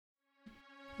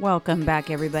Welcome back,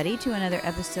 everybody, to another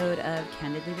episode of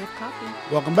Candidly with Coffee.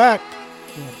 Welcome back.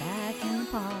 We're back in the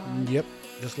pod. Yep,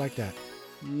 just like that.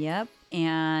 Yep,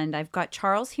 and I've got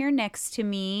Charles here next to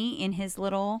me in his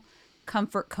little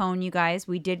comfort cone, you guys.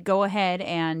 We did go ahead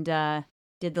and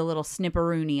did the little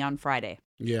snipperoonie on Friday.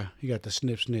 Yeah, you got the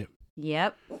snip.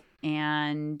 Yep,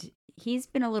 and he's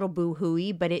been a little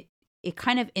boo-hooey, but it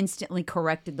kind of instantly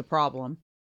corrected the problem,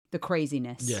 the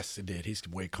craziness. Yes, it did. He's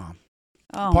way calm.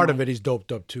 Oh, Part of it, he's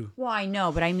doped up too. Well, I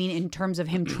know, but I mean in terms of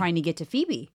him trying to get to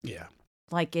Phoebe. Yeah.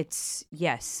 Like it's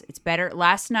better.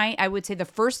 Last night, I would say the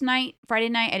first night, Friday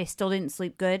night, I still didn't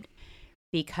sleep good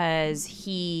because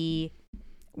he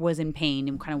was in pain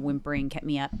and kind of whimpering, kept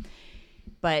me up.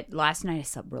 But last night I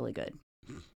slept really good.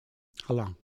 How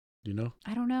long? Do you know?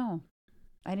 I don't know.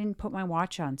 I didn't put my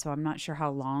watch on, so I'm not sure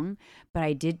how long. But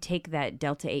I did take that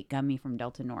Delta 8 gummy from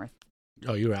Delta North.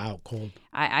 Oh, you were out cold.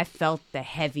 I felt the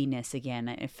heaviness again.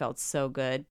 It felt so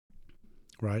good.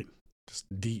 Right? Just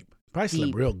deep. Probably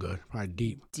slept real good. Probably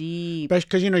deep. Deep.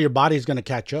 Because, your body's going to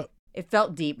catch up. It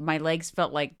felt deep. My legs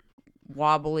felt like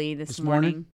wobbly this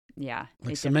morning. Yeah.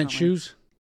 Like cement shoes?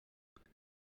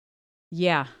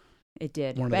 Yeah, it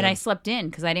did. And I slept in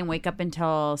because I didn't wake up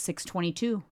until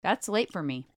 6:22. That's late for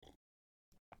me.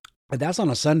 That's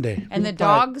on a Sunday. And the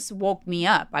dogs woke me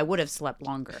up. I would have slept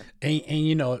longer. And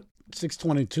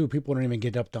 6:22, people don't even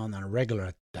get up on a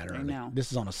regular that early. I know. This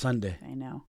is on a Sunday. I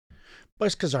know. But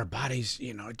it's because our bodies,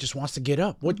 it just wants to get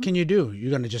up. What can you do? You're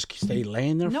going to just stay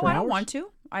laying there for hours? No, I don't want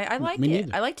to. I like Me it.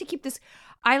 neither. I like to keep this.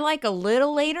 I like a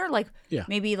little later, like Yeah.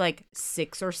 maybe like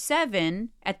 6 or 7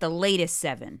 at the latest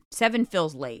 7. 7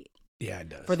 feels late. Yeah, it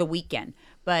does. For the weekend.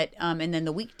 But, and then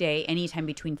the weekday, anytime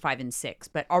between 5 and 6.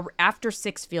 But after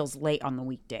 6 feels late on the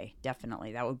weekday.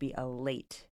 Definitely. That would be a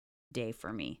late day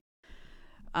for me.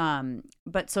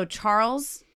 But so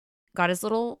Charles got his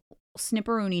little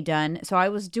snipperoonie done. So I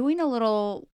was doing a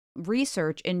little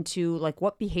research into like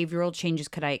what behavioral changes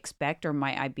could I expect or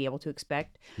might I be able to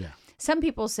expect. Yeah. Some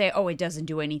people say, oh, it doesn't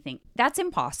do anything. That's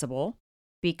impossible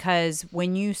because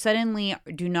when you suddenly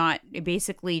it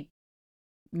basically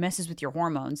messes with your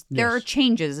hormones. Yes. There are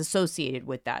changes associated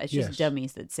with that. It's just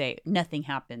dummies that say nothing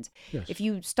happens. Yes. If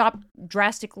you stop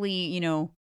drastically,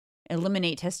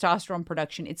 eliminate testosterone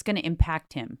production, it's going to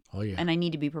impact him. Oh, yeah. And I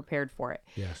need to be prepared for it.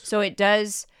 Yes. So it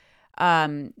does,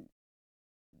 they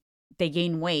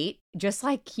gain weight just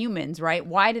like humans, right?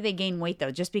 Why do they gain weight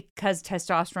though? Just because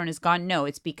testosterone is gone? No,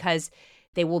 it's because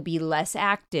they will be less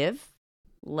active,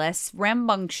 less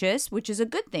rambunctious, which is a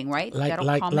good thing, right? Like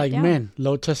men,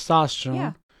 low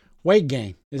testosterone, weight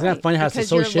gain. Isn't that funny how it's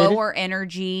associated? Because you're lower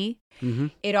energy. Mm-hmm.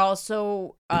 It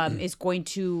also is going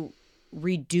to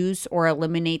reduce or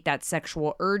eliminate that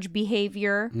sexual urge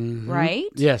behavior, right?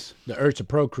 Yes, the urge to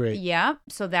procreate. Yeah,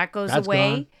 so that goes away.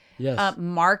 Gone. Yes.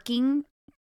 Marking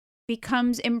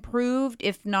becomes improved,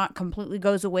 if not completely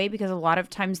goes away, because a lot of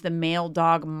times the male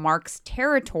dog marks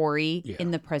territory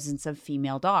in the presence of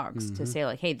female dogs to say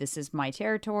like, hey, this is my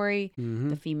territory.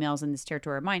 The females in this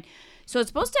territory are mine. So it's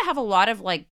supposed to have a lot of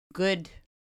like good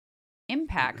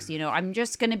impacts. I'm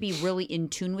just going to be really in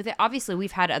tune with it. Obviously,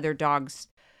 we've had other dogs.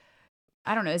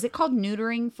 I don't know. Is it called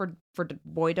neutering for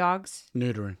boy dogs?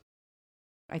 Neutering.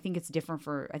 I think it's different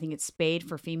I think it's spayed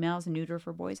for females and neuter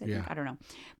for boys. I think. I don't know.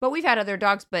 But we've had other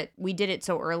dogs, but we did it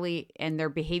so early and their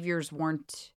behaviors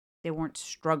weren't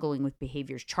struggling with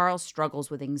behaviors. Charles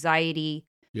struggles with anxiety.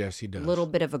 Yes, he does. A little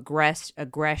bit of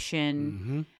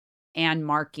aggression and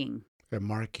marking. And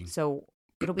marking. So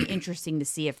it'll be interesting to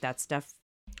see if that stuff.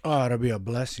 Oh, it'll be a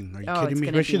blessing. Are you kidding me? Especially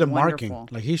Especially the marking.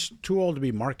 Like he's too old to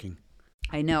be marking.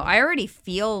 I know. I already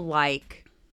feel like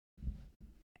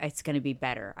it's going to be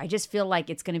better. I just feel like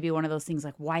it's going to be one of those things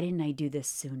like, why didn't I do this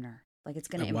sooner? Like it's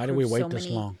going to improve why did we wait so this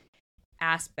many long?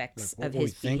 aspects of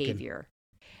his behavior.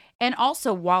 And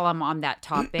also, while I'm on that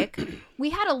topic,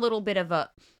 we had a little bit of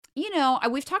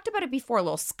we've talked about it before, a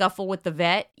little scuffle with the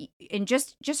vet. And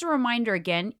just a reminder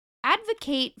again,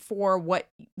 advocate for what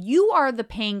you are the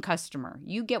paying customer.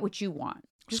 You get what you want.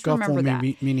 Just scuffle remember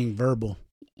that. Meaning verbal.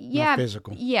 Not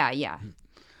physical.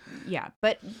 Yeah,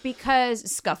 but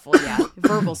because scuffle,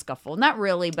 verbal scuffle. Not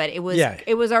really, but it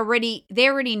was already, they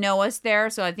already know us there,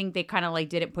 so I think they kind of like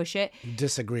didn't push it.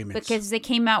 Disagreements. Because they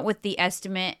came out with the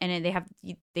estimate and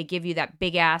they give you that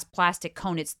big ass plastic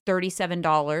cone. It's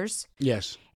 $37.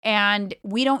 Yes. And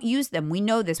we don't use them. We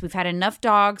know this. We've had enough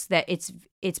dogs that it's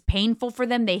painful for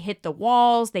them. They hit the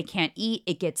walls. They can't eat.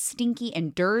 It gets stinky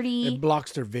and dirty. It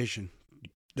blocks their vision.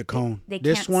 The cone. They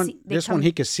this can't one, see- this one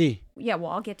he could see. Yeah,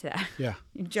 well, I'll get to that. Yeah.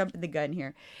 You jumping the gun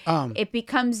here. It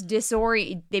becomes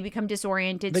They become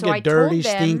disoriented. They So get I dirty,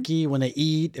 told them, stinky when they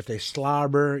eat. If they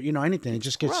slobber, anything, it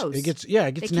just gets. Gross. It gets they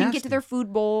nasty. can't get to their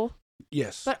food bowl.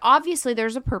 Yes. But obviously,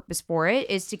 there's a purpose for it,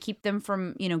 is to keep them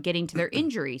from, getting to their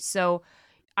injury. So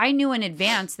I knew in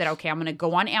advance that, okay, I'm going to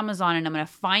go on Amazon and I'm going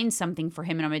to find something for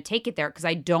him and I'm going to take it there because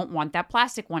I don't want that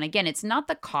plastic one. Again, it's not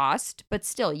the cost, but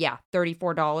still, yeah,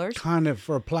 $34. Kind of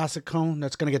for a plastic cone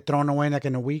that's going to get thrown away like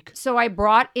in a week. So I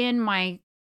brought in my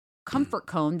comfort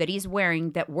cone that he's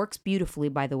wearing that works beautifully,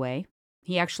 by the way.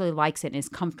 He actually likes it and is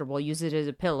comfortable. Use it as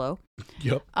a pillow.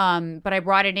 Yep. But I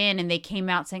brought it in and they came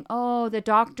out saying, oh, the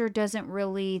doctor doesn't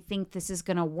really think this is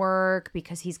going to work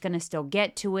because he's going to still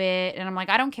get to it. And I'm like,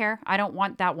 I don't care. I don't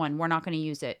want that one. We're not going to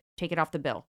use it. Take it off the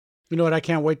bill. You know what I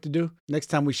can't wait to do? Next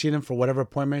time we see them for whatever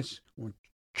appointments, when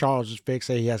Charles is fixed,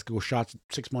 say he has to go shots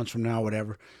 6 months from now,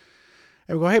 whatever.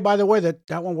 And we go, hey, by the way,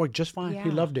 that one worked just fine. Yeah. He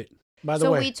loved it. By the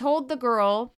So way. we told the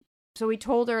girl... So we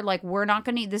told her, like, we're not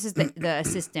going to, this is the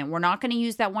assistant. We're not going to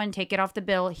use that one. Take it off the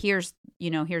bill. Here's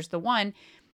the one.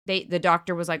 The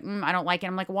doctor was like, I don't like it.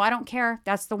 I'm like, well, I don't care.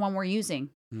 That's the one we're using,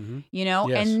 Yes.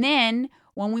 And then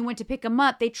when we went to pick him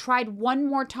up, they tried one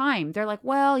more time. They're like,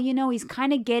 well, he's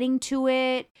kind of getting to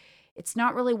it. It's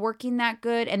not really working that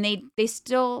good. And they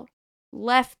still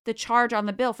left the charge on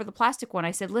the bill for the plastic one.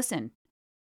 I said, listen,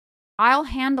 I'll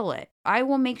handle it. I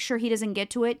will make sure he doesn't get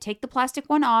to it. Take the plastic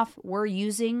one off. We're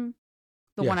using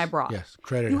the one I brought. Yes,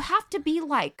 credit. You have to be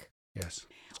like, yes.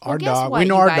 It's Well, our guess dog. what, We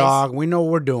know you our guys? dog. We know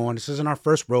what we're doing. This isn't our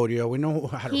first rodeo. We know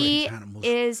how to he raise animals.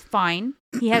 is fine.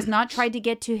 He has not tried to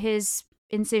get to his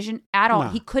incision at all. No.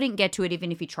 He couldn't get to it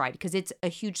even if he tried because it's a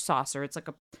huge saucer. It's like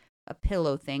a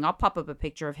pillow thing. I'll pop up a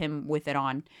picture of him with it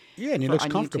on. Yeah, and he for- looks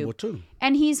on comfortable YouTube. too.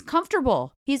 And he's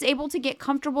comfortable. He's able to get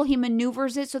comfortable. He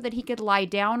maneuvers it so that he could lie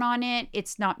down on it.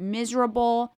 It's not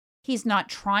miserable. He's not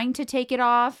trying to take it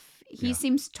off. He Yeah.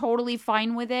 seems totally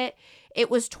fine with it. It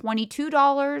was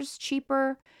 $22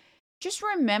 cheaper. Just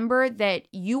remember that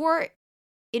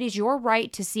it is your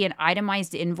right to see an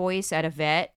itemized invoice at a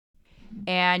vet,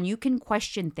 and you can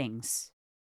question things.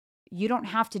 You don't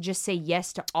have to just say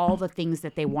yes to all the things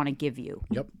that they want to give you.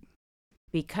 Yep.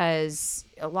 Because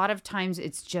a lot of times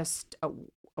it's just a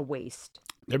waste.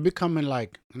 They're becoming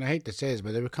like, and I hate to say this,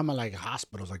 but they're becoming like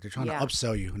hospitals. Like they're trying Yeah. to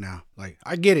upsell you now. Like,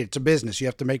 I get it. It's a business. You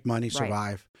have to make money, Right.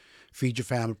 survive, feed your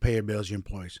family, pay your bills, your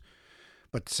employees.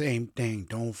 But the same thing,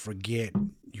 don't forget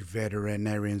you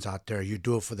veterinarians out there. You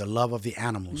do it for the love of the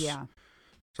animals. Yeah.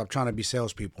 Stop trying to be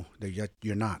salespeople.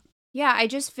 You're not. Yeah, I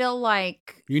just feel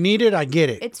like You need it. I get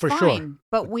it. it's for fine. sure.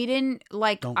 But we didn't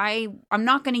Don't- I'm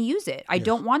not going to use it. I Yes.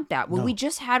 don't want that. Well, No. we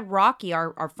just had Rocky,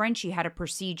 our Frenchie, had a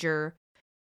procedure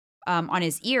on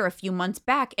his ear a few months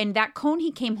back, and that cone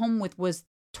he came home with was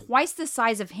twice the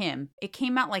size of him. It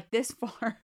came out like this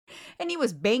far, and he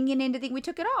was banging into things. We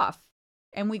took it off,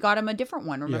 and we got him a different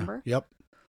one. Remember? Yeah. Yep.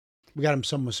 We got him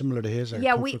somewhat similar to his. like a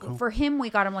Yeah, comfort cone. for him we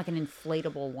got him like an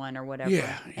inflatable one or whatever.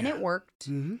 Yeah, and yeah. it worked.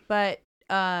 Mhm. But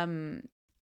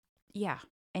yeah.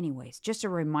 Anyways, just a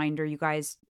reminder, you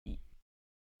guys.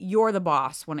 You're the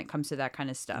boss when it comes to that kind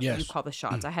of stuff. Yes. You call the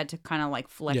shots. I had to kind of like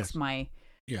flex Yes. my.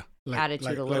 Yeah.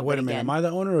 attitude a little wait bit a minute. again. Am I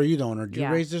the owner or are you the owner? Do you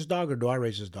Yeah. raise this dog or do I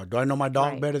raise this dog? Do I know my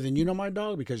dog Right. better than you know my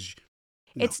dog? Because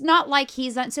No. It's not like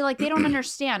he's so like they don't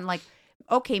understand. Like,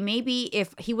 okay, maybe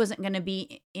if he wasn't going to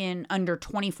be in under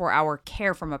 24-hour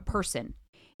care from a person,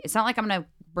 it's not like I'm going to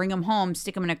bring him home,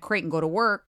 stick him in a crate, and go to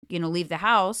work. Leave the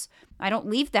house. I don't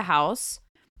leave the house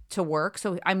to work,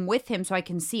 so I'm with him so I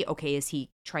can see. Okay, is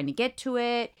he trying to get to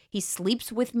it? He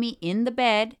sleeps with me in the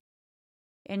bed,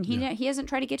 and he hasn't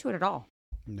tried to get to it at all.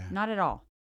 nah. Not at all.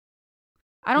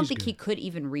 I don't He's think good. he could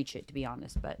even reach it, to be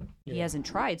honest, but he Yeah. hasn't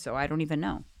tried, so I don't even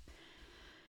know.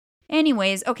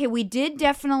 Anyways, okay, we did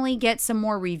definitely get some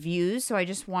more reviews, so I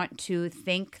just want to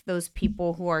thank those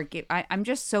people who are... I'm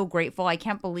just so grateful. I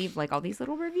can't believe, like, all these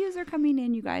little reviews are coming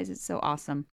in, you guys. It's so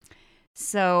awesome.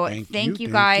 So, thank you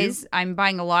guys. I'm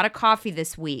buying a lot of coffee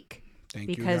this week Thank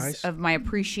you because guys. of my And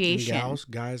appreciation.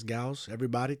 gals,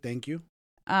 everybody, thank you.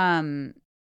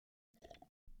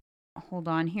 Hold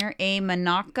on here. A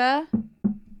Manaka.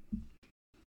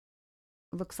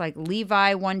 Looks like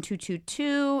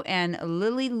Levi1222 and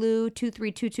Lily Lou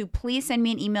 2322. Please send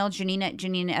me an email,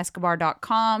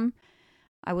 janina@janinaescobar.com.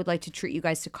 I would like to treat you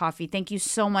guys to coffee. Thank you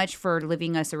so much for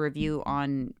leaving us a review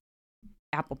on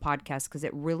Apple Podcasts because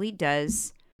it really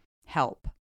does help.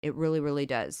 It really, really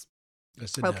does.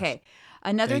 Yes, it Okay. does.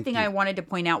 Another Thank thing you. I wanted to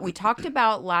point out, we talked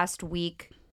about last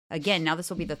week. Again, now this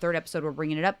will be the third episode we're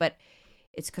bringing it up, but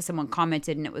it's because someone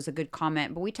commented and it was a good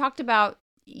comment. But we talked about,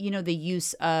 the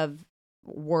use of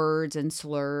words and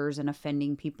slurs and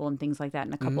offending people and things like that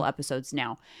in a couple episodes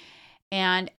now.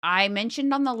 And I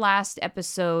mentioned on the last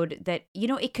episode that,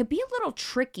 it could be a little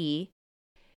tricky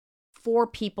for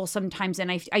people sometimes.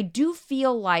 And I do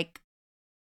feel like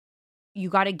you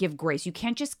got to give grace. You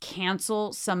can't just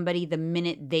cancel somebody the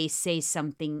minute they say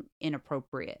something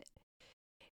inappropriate.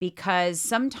 Because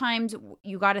sometimes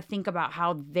you got to think about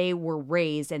how they were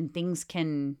raised and things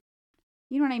can,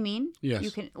 you know what I mean? Yes.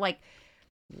 You can, like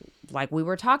we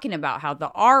were talking about how the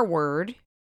R word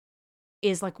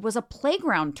was a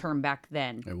playground term back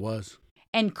then. It was.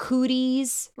 And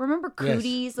cooties. Remember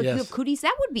cooties? Yes. You have cooties.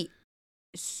 That would be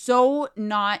so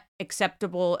not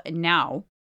acceptable now.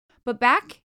 But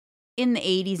back in the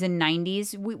 80s and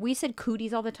 90s, we said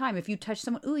cooties all the time. If you touch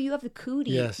someone, ooh, you have the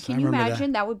cootie. Yes, Can you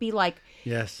imagine? That would be like,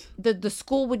 yes, the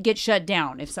school would get shut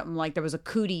down if something like there was a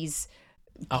cooties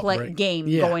game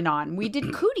going on. We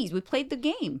did cooties. We played the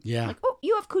game. Yeah. Like, oh,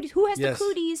 you have cooties. Who has the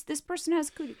cooties? This person has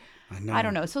cooties. I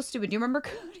don't know. It's so stupid. Do you remember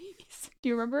cooties? Do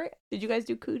you remember it? Did you guys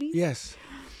do cooties? Yes.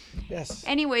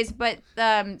 Anyways, but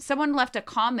someone left a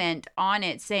comment on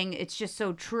it saying it's just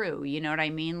so true. You know what I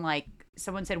mean? Like,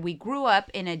 someone said, we grew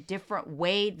up in a different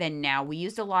way than now. We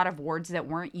used a lot of words that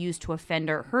weren't used to offend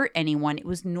or hurt anyone. It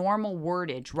was normal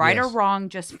wordage, right or wrong,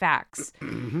 just facts.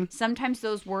 Sometimes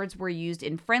those words were used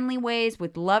in friendly ways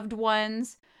with loved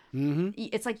ones.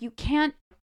 It's like you can't,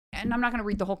 and I'm not going to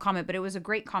read the whole comment, but it was a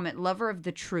great comment. Lover of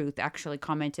the Truth actually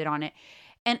commented on it.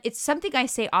 And it's something I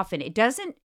say often. It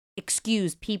doesn't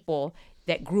excuse people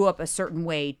that grew up a certain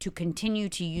way to continue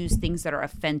to use things that are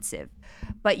offensive.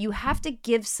 But you have to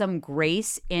give some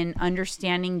grace in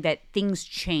understanding that things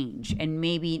change and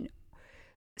maybe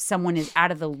someone is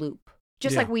out of the loop.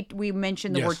 Just like we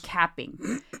mentioned the word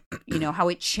capping. How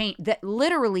it changed. That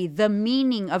literally the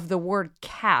meaning of the word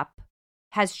cap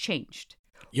has changed.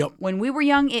 Yep. When we were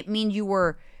young, it means you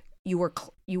were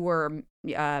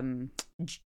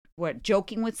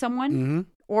joking with someone?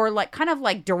 Or kind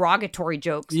of derogatory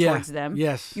jokes towards them.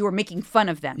 Yes. You were making fun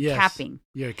of them. Yes. Capping.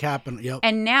 You're capping. Yep.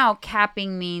 And now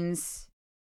capping means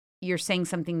you're saying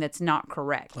something that's not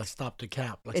correct. Let's stop the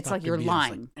cap. It's like you're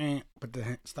lying.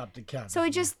 Stop the cap. So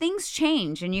things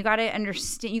change, and you got to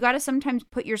understand. You got to sometimes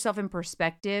put yourself in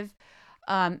perspective.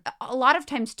 A lot of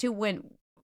times too, when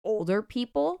older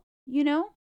people,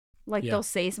 they'll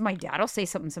say, my dad will say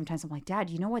something sometimes. I'm like, Dad,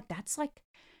 you know what? That's like,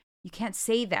 you can't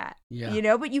say that,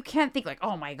 but you can't think like,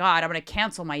 oh my God, I'm going to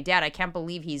cancel my dad. I can't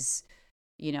believe he's,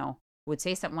 would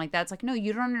say something like that. It's like, no,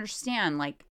 you don't understand.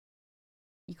 Like,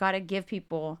 you got to give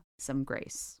people some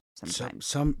grace sometimes.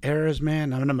 Some eras,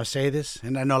 man, I'm going to say this,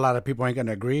 and I know a lot of people ain't going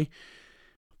to agree,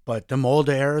 but them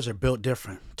older eras are built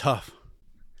different, tough.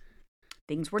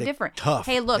 Things were different. Tough.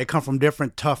 Hey, look. They come from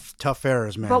different tough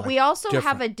eras, man. But we also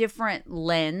have a different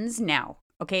lens now.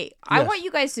 Okay, I want you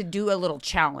guys to do a little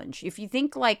challenge. If you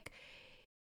think like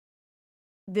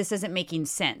this isn't making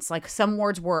sense, like some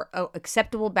words were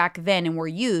acceptable back then and were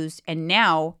used, and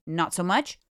now not so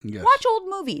much, watch old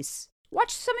movies.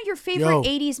 Watch some of your favorite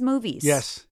 80s movies.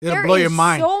 Yes, it'll blow your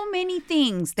mind. There is so many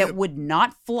things that would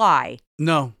not fly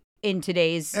in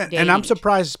today's day and I'm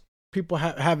surprised people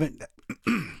haven't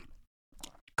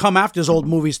come after those old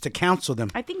movies to counsel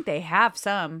them. I think they have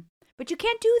some. But you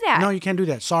can't do that. No, you can't do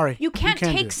that. Sorry. You can't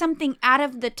take something out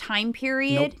of the time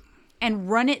period and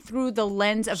run it through the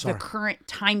lens of the current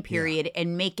time period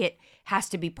and make it has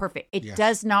to be perfect. It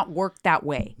does not work that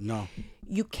way. No.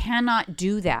 You cannot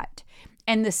do that.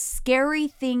 And the scary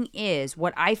thing is,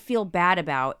 what I feel bad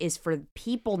about is for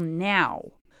people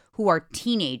now who are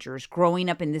teenagers growing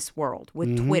up in this world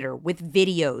with Twitter, with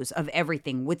videos of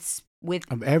everything, with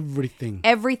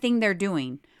everything they're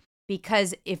doing.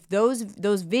 Because if those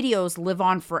videos live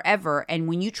on forever, and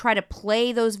when you try to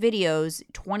play those videos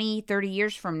 20, 30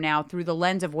 years from now through the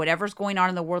lens of whatever's going on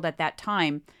in the world at that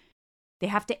time, they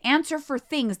have to answer for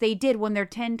things they did when they're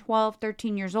 10, 12,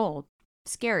 13 years old.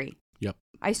 Scary. Yep.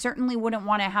 I certainly wouldn't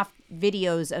want to have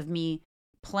videos of me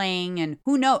playing, and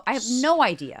who knows? I have no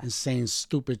idea. And saying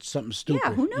something stupid.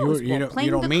 Yeah, who knows? You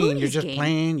don't mean you're just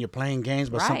game. you're playing games,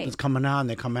 but something's coming out and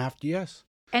they come after you. Yes.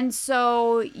 And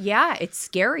so, it's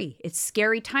scary. It's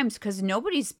scary times because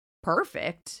nobody's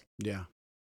perfect. Yeah.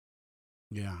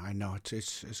 Yeah, I know.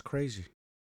 It's crazy.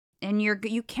 And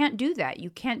you can't do that. You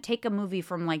can't take a movie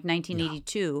from like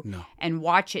 1982 and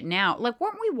watch it now. Like,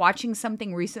 weren't we watching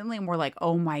something recently and we're like,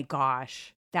 oh my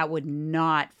gosh, that would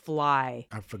not fly.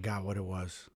 I forgot what it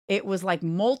was. It was like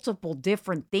multiple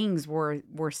different things were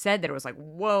said that it was like,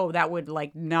 whoa, that would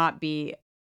like not be.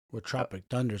 Well, Tropic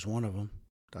Thunder's one of them.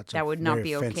 That would not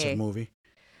be offensive movie.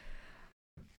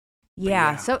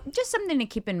 Yeah, so just something to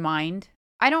keep in mind.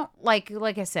 I don't like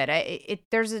I said,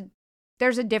 there's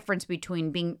there's a difference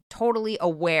between being totally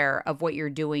aware of what you're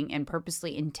doing and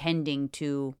purposely intending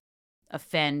to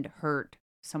offend, hurt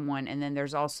someone. And then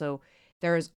there's also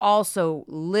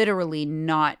literally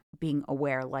not being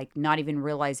aware, like not even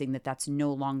realizing that that's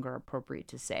no longer appropriate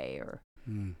to say. Or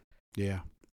Yeah.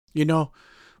 You know,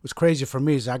 what's crazy for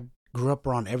me is I grew up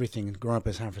around everything growing up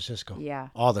in San Francisco. Yeah.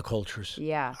 All the cultures.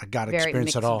 Yeah. I got to Very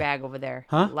experience mixed it all. bag over there.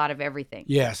 Huh? A lot of everything.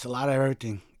 Yes, a lot of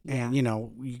everything. Yeah. And, you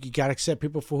know, you got to accept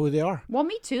people for who they are. Well,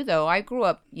 me too, though. I grew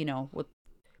up, you know,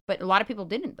 but a lot of people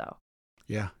didn't, though.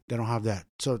 Yeah, they don't have that.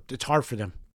 So it's hard for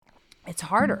them. It's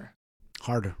harder.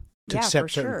 Harder to Yeah, accept for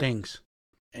certain sure. things.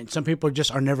 And some people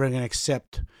just are never going to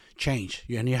accept change.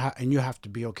 And you have to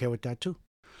be okay with that too.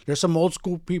 There's some old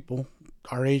school people,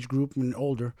 our age group and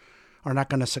older, are not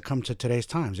going to succumb to today's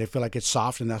times. They feel like it's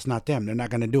soft and that's not them. They're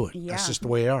not going to do it. Yeah. That's just the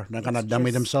way they are. They're going to It's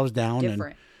dummy just themselves down.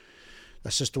 Different. And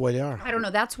that's just the way they are. I don't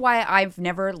know. That's why I've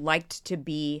never liked to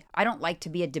be. I don't like to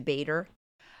be a debater.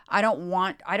 I don't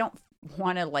want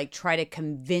to like try to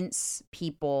convince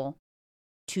people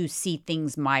to see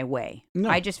things my way. No.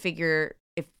 I just figure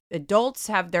if adults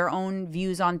have their own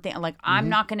views on things, like I'm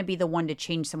not going to be the one to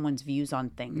change someone's views on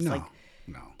things. No. Like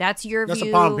No. that's your That's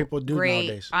view. the problem people do Great.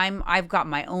 nowadays. I've got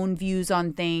my own views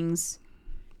on things,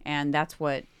 and that's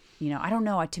what, you know, I don't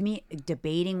know. To me,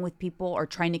 debating with people or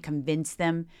trying to convince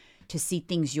them to see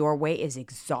things your way is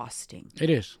exhausting. It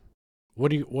is.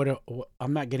 What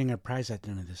I'm not getting a prize at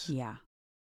the end of this. Yeah.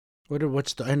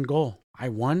 What's the end goal? I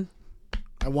won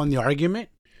the argument.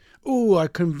 Ooh, I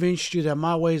convinced you that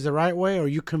my way is the right way, or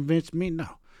you convinced me.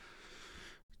 No.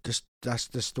 That's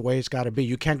just the way it's got to be.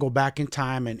 You can't go back in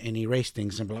time and erase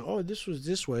things and be like, oh, this was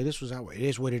this way, this was that way. It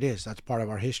is what it is. That's part of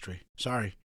our history.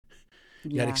 Sorry.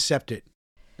 You got to accept it.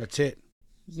 That's it.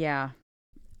 Yeah.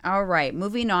 All right.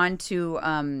 Moving on to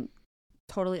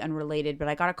totally unrelated, but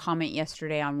I got a comment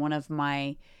yesterday on one of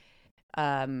my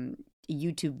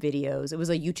YouTube videos. It was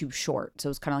a YouTube short, so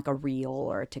it was kind of like a reel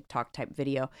or a TikTok type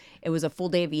video. It was a full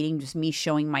day of eating, just me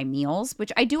showing my meals,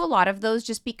 which I do a lot of those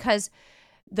just because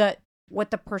what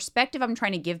the perspective I'm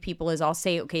trying to give people is I'll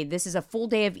say, okay, this is a full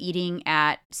day of eating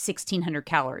at 1,600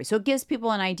 calories. So it gives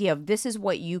people an idea of this is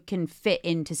what you can fit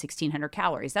into 1,600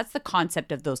 calories. That's the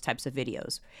concept of those types of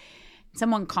videos.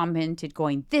 Someone commented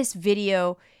going, this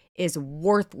video is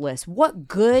worthless. What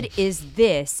good is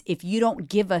this if you don't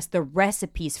give us the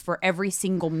recipes for every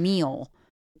single meal?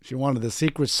 She wanted the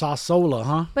secret sauce-ola,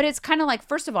 huh? But it's kind of like,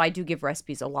 first of all, I do give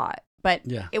recipes a lot. But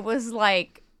it was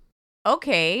like,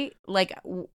 okay, like...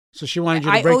 So she wanted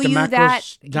you to break the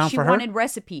macros down for her? She wanted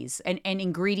recipes and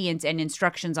ingredients and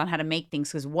instructions on how to make things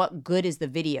because what good is the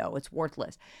video? It's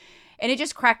worthless. And it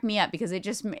just cracked me up because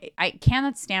I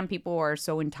cannot stand people who are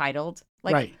so entitled.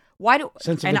 Like, right. Why do...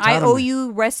 Sense of and entitlement. I owe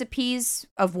you recipes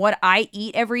of what I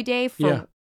eat every day for...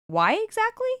 Why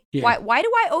exactly? Yeah. Why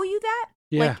do I owe you that?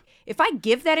 Yeah. Like, if I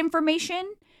give that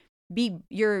information,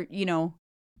 you're,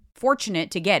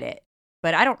 fortunate to get it.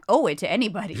 But I don't owe it to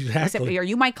anybody. Exactly. Except, are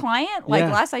you my client? Like,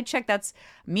 last I checked, that's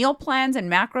meal plans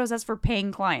and macros. That's for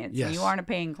paying clients. Yes. And you aren't a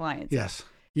paying client. Yes.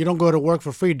 You don't go to work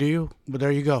for free, do you? But there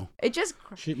you go. It just...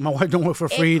 My wife don't work for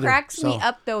free either. It cracks me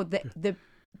up, though, that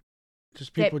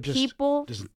people just feel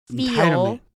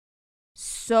entitlement.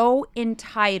 so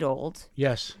entitled...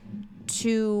 Yes.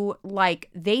 To, like,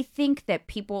 they think that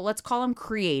people, let's call them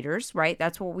creators, right?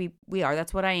 That's what we are.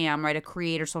 That's what I am, right? A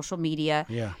creator, social media.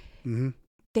 Yeah.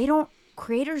 Mm-hmm.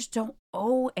 Creators don't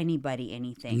owe anybody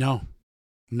anything. No.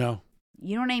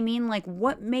 You know what I mean? Like,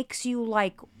 what makes you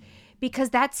like,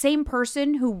 because that same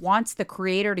person who wants the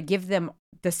creator to give them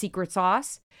the secret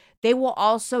sauce, they will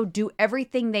also do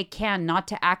everything they can not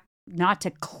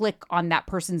to click on that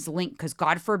person's link. Because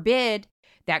God forbid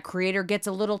that creator gets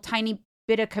a little tiny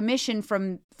bit of commission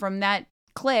from that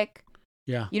click.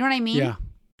 Yeah. You know what I mean?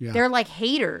 Yeah. They're like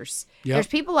haters. Yep. There's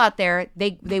people out there,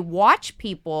 they watch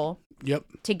people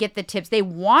to get the tips. They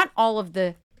want all of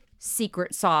the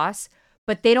secret sauce,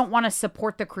 but they don't want to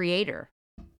support the creator.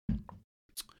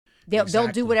 They'll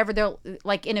do whatever they'll,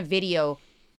 like in a video,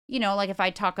 like if I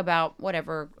talk about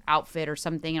whatever outfit or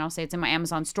something and I'll say it's in my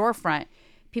Amazon storefront,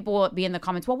 people will be in the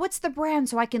comments, well, what's the brand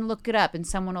so I can look it up? And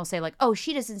someone will say like, oh,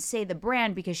 she doesn't say the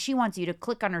brand because she wants you to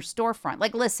click on her storefront.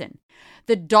 Like, listen,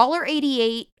 the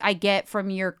 $1.88 I get from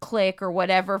your click or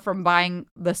whatever from buying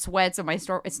the sweats in my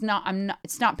store, it's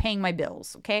not paying my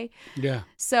bills. Okay. Yeah.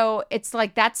 So it's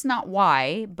like, that's not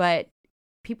why, but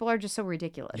people are just so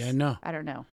ridiculous. Yeah, no. I don't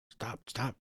know.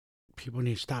 Stop. People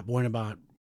need to stop worrying about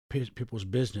people's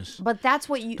business. But that's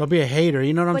what you... Don't be a hater.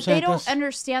 You know what I'm saying? But they don't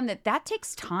understand that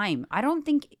takes time. I don't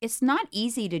think... It's not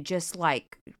easy to just,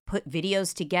 like, put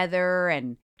videos together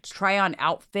and try on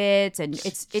outfits, and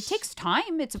it takes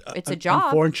time. It's a job.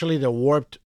 Unfortunately, the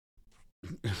warped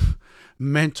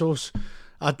mentals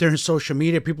out there in social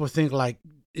media, people think like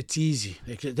it's easy.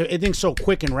 Everything's so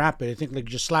quick and rapid. They think like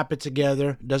just slap it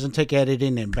together. It doesn't take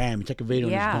editing, and bam, you take a video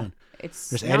and it's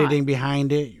done. There's editing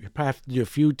behind it. You probably have to do a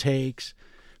few takes,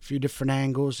 a few different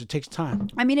angles. It takes time.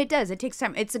 I mean, it does. It takes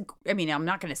time. I'm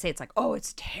not going to say it's like, oh,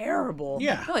 it's terrible.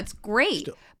 Yeah. No, it's great.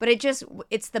 But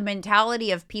it's the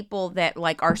mentality of people that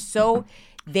like are so,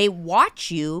 they watch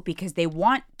you because they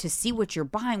want to see what you're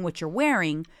buying, what you're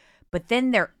wearing, but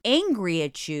then they're angry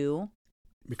at you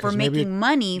because for making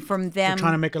money from them. They're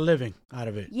trying to make a living out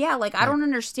of it. Yeah, like I don't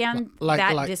understand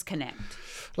that disconnect.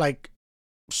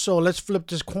 So let's flip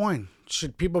this coin.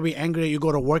 Should people be angry that you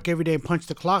go to work every day and punch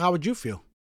the clock? How would you feel?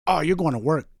 Oh, you're going to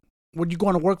work. What are you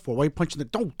going to work for? Why are you punching the...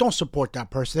 Don't support that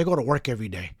person. They go to work every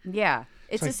day. Yeah.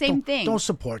 It's the same thing. Don't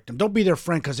support them. Don't be their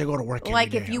friend because they go to work every day.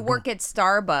 Like if you work at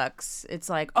Starbucks, it's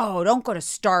like, oh, don't go to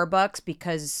Starbucks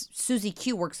because Susie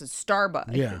Q works at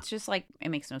Starbucks. Yeah. It's just like, it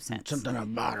makes no sense. Something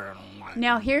about her I don't like.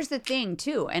 Now, here's the thing,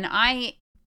 too. And I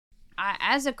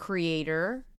as a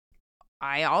creator,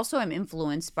 I also am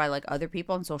influenced by like other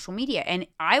people on social media. And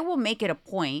I will make it a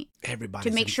point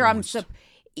to make sure I'm...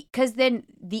 Because then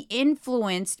the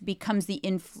influenced becomes the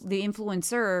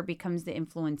influencer becomes the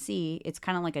influencee. It's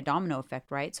kind of like a domino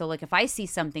effect, right? So like if I see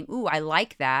something, ooh, I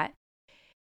like that,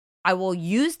 I will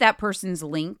use that person's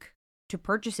link to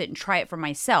purchase it and try it for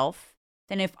myself.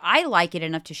 Then if I like it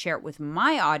enough to share it with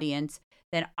my audience,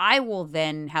 then I will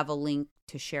then have a link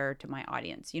to share to my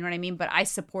audience. You know what I mean? But I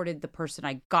supported the person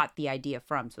I got the idea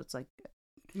from. So it's like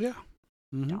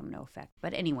domino effect.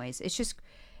 But anyways, it's just...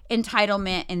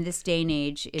 entitlement in this day and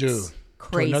age, it's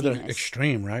crazy. Another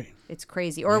extreme, right? It's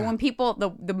crazy. Or when people,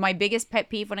 my biggest pet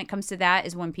peeve when it comes to that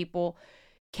is when people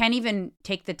can't even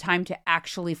take the time to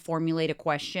actually formulate a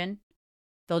question.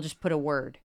 They'll just put a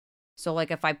word. So like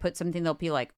if I put something, they'll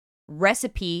be like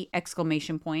recipe !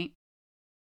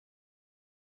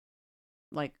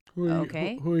 Like,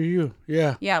 okay. Who are you?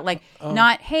 Yeah. Yeah. Like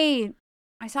not, hey,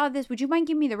 I saw this. Would you mind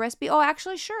giving me the recipe? Oh,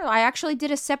 actually, sure. I actually did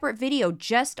a separate video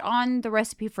just on the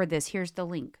recipe for this. Here's the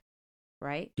link.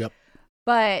 Right? Yep.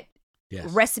 But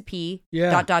recipe, ...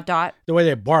 The way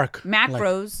they bark.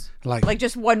 Macros. Like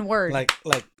just one word. Like,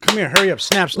 come here, hurry up,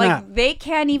 snap. Like they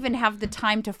can't even have the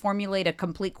time to formulate a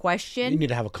complete question. You need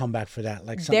to have a comeback for that.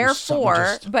 Like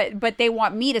therefore, but they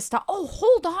want me to stop. Oh,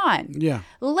 hold on. Yeah.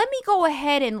 Let me go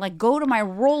ahead and like go to my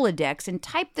Rolodex and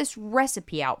type this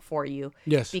recipe out for you.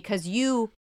 Yes. Because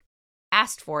you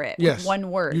asked for it with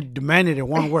one word. You demanded it,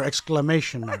 one word,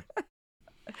 exclamation mark.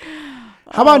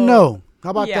 How about no? How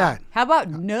about that? How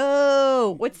about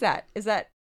no? What's that? Is that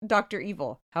Dr.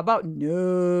 Evil? How about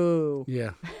no?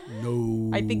 Yeah.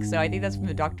 No. I think so. I think that's from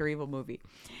the Dr. Evil movie.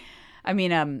 I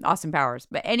mean, Austin Powers.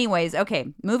 But anyways, okay.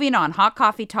 Moving on. Hot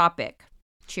coffee topic.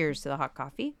 Cheers to the hot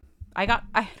coffee. I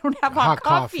don't have hot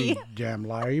coffee. Damn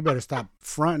liar. You better stop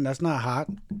fronting. That's not hot.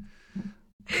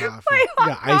 Coffee. My hot you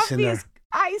got ice coffee in there. is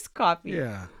iced coffee.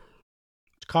 Yeah.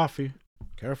 It's coffee.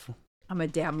 Careful. I'm a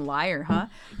damn liar, huh?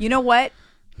 You know what?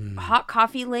 Hot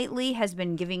coffee lately has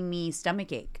been giving me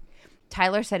stomach ache.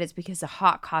 Tyler said it's because the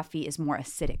hot coffee is more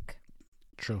acidic.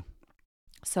 True.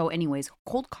 So anyways,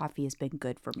 cold coffee has been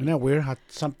good for me. Isn't that weird how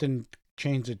something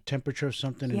changed the temperature of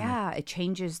something? Yeah, it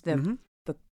changes the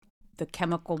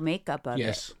chemical makeup of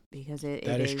it. Because it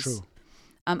is true.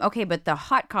 Okay, but the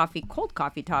hot coffee, cold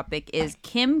coffee topic is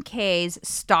Kim K's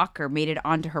stalker made it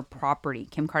onto her property,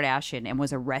 Kim Kardashian, and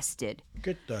was arrested.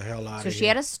 Get the hell out of here. So she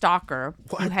had a stalker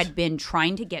who had been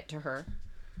trying to get to her.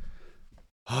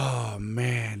 Oh,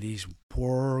 man, these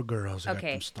poor girls.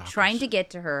 Okay, trying to get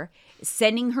to her,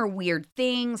 sending her weird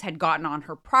things, had gotten on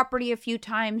her property a few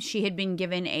times. She had been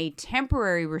given a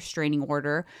temporary restraining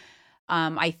order.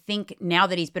 I think now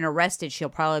that he's been arrested, she'll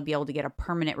probably be able to get a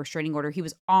permanent restraining order. He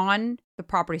was on the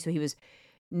property, so he was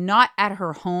not at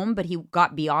her home, but he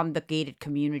got beyond the gated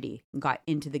community and got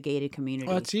into the gated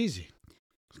community. Oh, that's easy.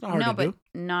 It's not hard to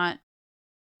do.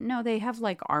 No, they have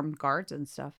like armed guards and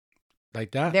stuff.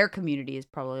 Like that? Their community is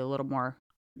probably a little more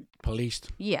policed.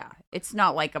 Yeah. It's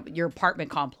not like your apartment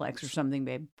complex or something,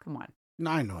 babe. Come on.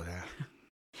 No, I know that.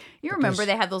 You remember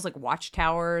they had those like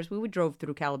watchtowers? We would drove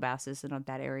through Calabasas and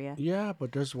that area. Yeah,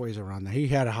 but there's ways around that. He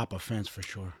had to hop a fence for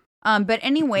sure. But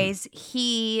anyways,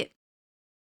 he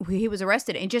was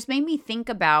arrested. It just made me think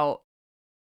about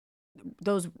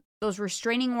those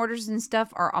restraining orders and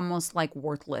stuff are almost like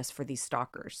worthless for these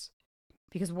stalkers.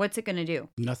 Because what's it going to do?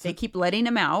 Nothing. They keep letting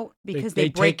them out because they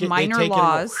break minor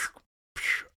laws.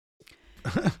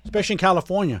 Especially in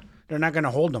California. They're not going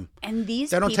to hold them. And they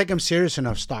don't take them serious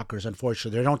enough, stalkers,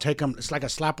 unfortunately. They don't take them. It's like a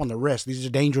slap on the wrist. These are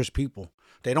dangerous people.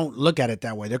 They don't look at it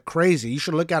that way. They're crazy. You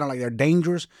should look at it like they're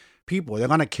dangerous people. They're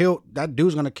gonna kill that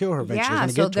dude's gonna kill her eventually. Yeah,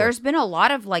 so there's been a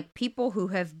lot of like people who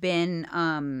have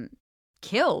been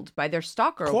killed by their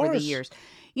stalker over the years.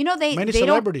 You know, many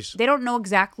celebrities. They don't know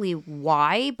exactly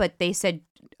why, but they said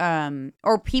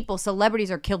celebrities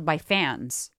are killed by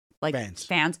fans. Like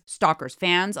fans, stalkers,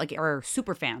 fans, like, or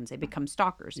super fans. They become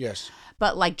stalkers. Yes.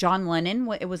 But like John Lennon,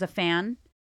 it was a fan.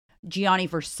 Gianni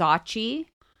Versace.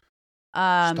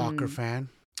 Stalker fan.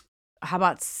 How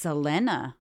about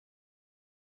Selena?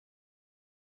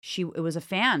 It was a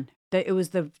fan. It was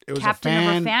the captain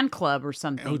of her fan club or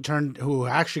something. Who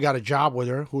actually got a job with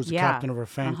her. Who was the captain of her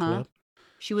fan club.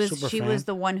 She was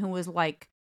the one who was like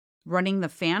running the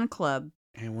fan club.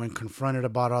 And when confronted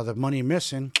about all the money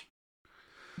missing.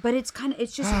 But it's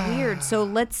just weird. So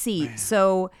let's see. Man.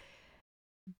 So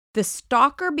the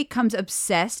stalker becomes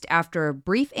obsessed after a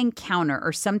brief encounter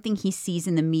or something he sees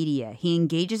in the media. He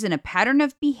engages in a pattern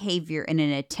of behavior in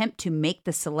an attempt to make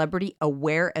the celebrity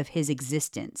aware of his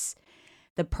existence.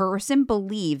 The person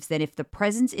believes that if the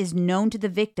presence is known to the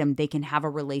victim, they can have a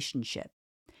relationship.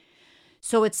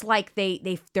 So it's like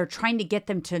they're trying to get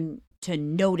them to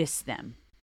notice them,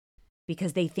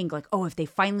 because they think like, oh, if they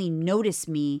finally notice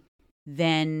me,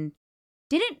 then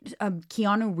didn't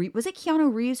Keanu Reeves, was it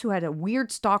Keanu Reeves who had a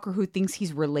weird stalker who thinks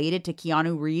he's related to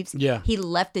Keanu Reeves? Yeah. He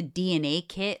left a DNA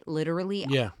kit, literally.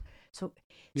 Yeah. So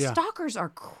stalkers are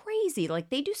crazy.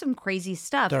 Like, they do some crazy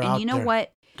stuff. They're and you know there.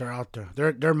 what? They're out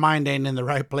there. Their mind ain't in the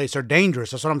right place. They're dangerous.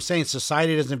 That's what I'm saying.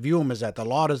 Society doesn't view them as that. The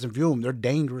law doesn't view them. They're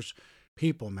dangerous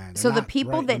people, man. So the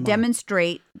people that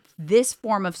demonstrate this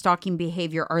form of stalking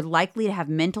behavior are likely to have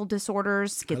mental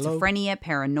disorders, schizophrenia,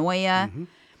 paranoia. Mm-hmm.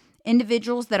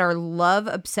 Individuals that are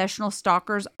obsessional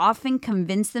stalkers often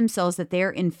convince themselves that they are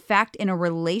in fact in a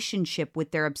relationship with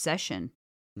their obsession.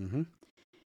 Mm-hmm.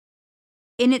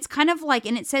 And it's kind of like,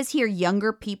 and it says here,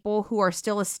 younger people who are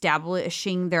still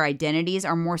establishing their identities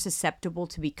are more susceptible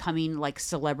to becoming like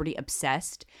celebrity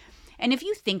obsessed. And if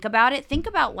you think about it, think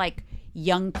about like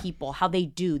young people, how they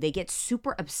get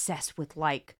super obsessed with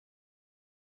like,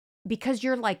 because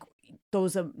you're like,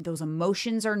 those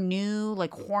emotions are new,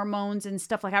 like hormones and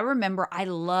stuff. Like, I remember I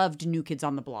loved New Kids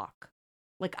on the Block.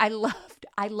 Like, I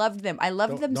loved them. I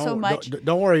loved them so much.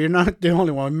 Don't worry, you're not the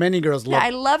only one. Many girls loved. Yeah,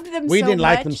 I loved them. We didn't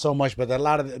like them so much, but a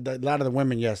lot of the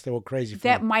women, yes, they were crazy.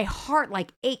 That my heart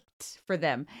like ached for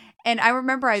them. And I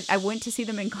remember I went to see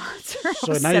them in concert.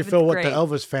 So now you feel what the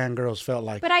Elvis fangirls felt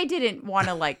like. But I didn't want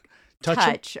to like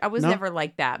touch. I was never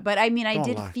like that. But I mean, I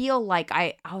did feel like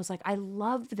I was like, I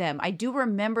loved them. I do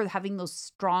remember having those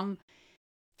strong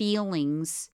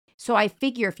feelings. So I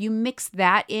figure if you mix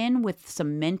that in with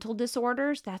some mental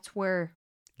disorders, that's where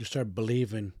you start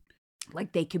believing.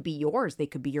 Like, they could be yours. They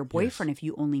could be your boyfriend if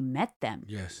you only met them.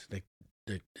 Yes.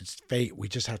 It's fate. We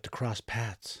just have to cross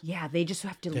paths. Yeah, they just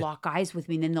have to lock eyes with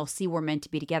me, and then they'll see we're meant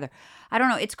to be together. I don't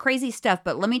know. It's crazy stuff.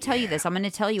 But let me tell you this. I'm going to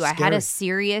tell you, I had a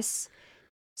serious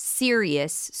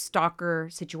stalker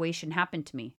situation happen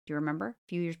to me. Do you remember? A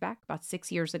few years back, about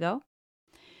 6 years ago.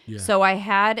 Yeah. So I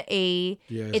had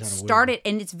it started,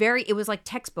 and it was like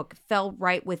textbook. It fell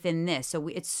right within this. So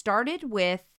it started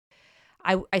with,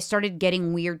 I started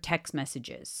getting weird text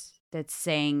messages that's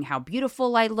saying how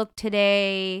beautiful I look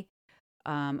today.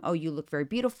 Oh, you look very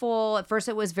beautiful. At first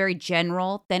it was very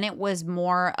general. Then it was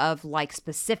more of like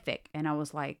specific. And I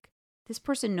was like, this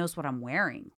person knows what I'm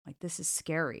wearing. Like, this is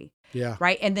scary. Yeah.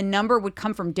 Right. And the number would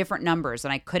come from different numbers.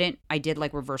 And I did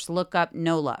like reverse lookup,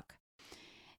 no luck.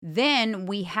 Then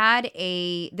we had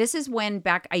this is when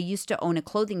I used to own a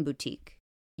clothing boutique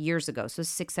years ago. So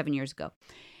 6-7 years ago.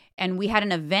 And we had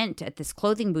an event at this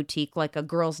clothing boutique, like a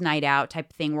girls' night out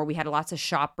type thing, where we had lots of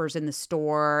shoppers in the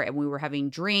store and we were having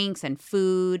drinks and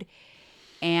food.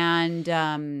 And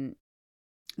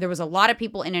there was a lot of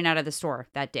people in and out of the store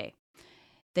that day.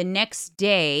 The next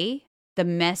day, the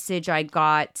message I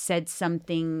got said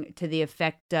something to the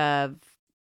effect of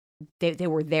they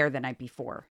were there the night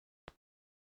before.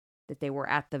 That they were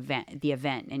at the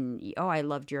event. And, oh, I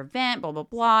loved your event, blah, blah,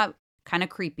 blah. Kind of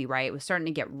creepy, right? It was starting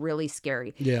to get really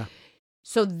scary. Yeah.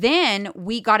 So then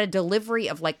we got a delivery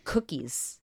of like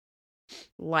cookies.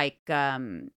 Like, I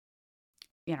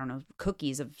don't know,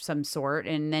 cookies of some sort.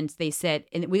 And then they said,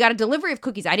 and we got a delivery of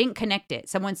cookies. I didn't connect it.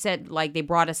 Someone said like they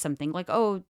brought us something like,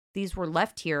 oh, these were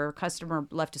left here. A customer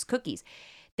left us cookies.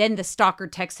 Then the stalker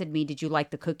texted me, did you like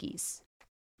the cookies?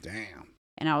 Damn.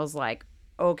 And I was like,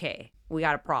 okay, we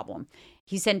got a problem.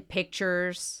 He sent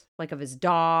pictures like of his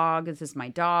dog. This is my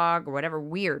dog or whatever.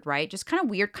 Weird, right? Just kind of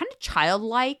weird, kind of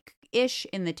childlike-ish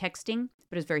in the texting,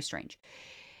 but it's very strange.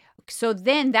 So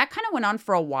then that kind of went on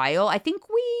for a while. I think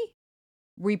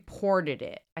reported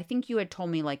it. I think you had told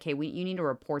me like, hey, you need to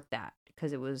report that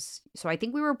because it was. So I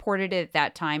think we reported it at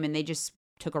that time, and they just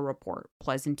took a report.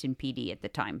 Pleasanton PD at the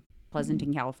time,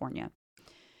 Pleasanton, California.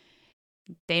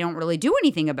 They don't really do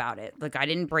anything about it. Like I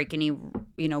didn't break any,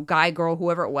 guy, girl,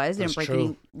 whoever it was, didn't break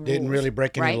any rules. Didn't really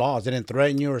break any laws. They didn't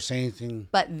threaten you or say anything.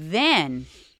 But then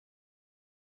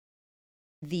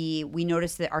we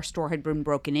noticed that our store had been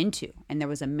broken into and there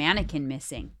was a mannequin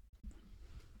missing.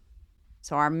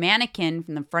 So our mannequin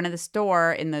from the front of the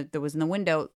store that was in the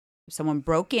window, someone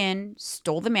broke in,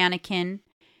 stole the mannequin,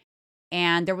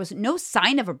 and there was no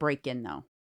sign of a break-in though.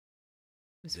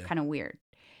 It was kind of weird.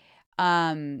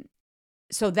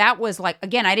 So that was like,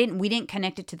 again, we didn't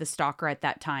connect it to the stalker at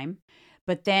that time,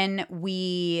 but then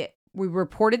we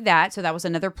reported that. So that was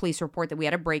another police report that we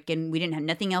had a break-in. We didn't have,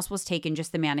 nothing else was taken,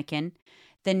 just the mannequin.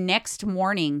 The next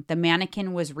morning, the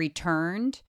mannequin was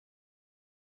returned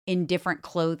in different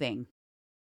clothing.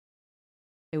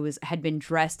 Had been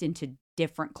dressed into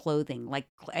different clothing. Like,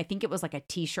 I think it was like a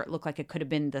t-shirt, looked like it could have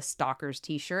been the stalker's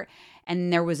t-shirt.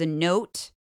 And there was a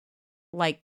note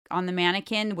like on the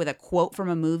mannequin with a quote from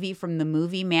the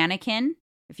movie Mannequin.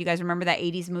 If you guys remember that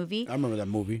 80s movie. I remember that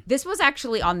movie. This was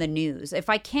actually on the news. If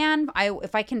I can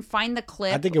find the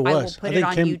clip, I think it was. I will put it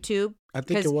on YouTube. I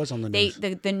think it was on the news.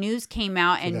 The news came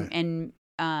out and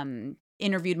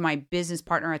interviewed my business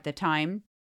partner at the time.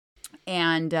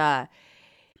 And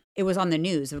it was on the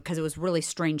news because it was a really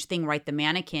strange thing, right? The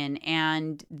mannequin.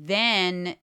 And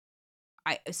then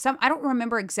I don't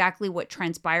remember exactly what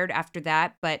transpired after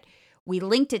that, but we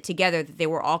linked it together that they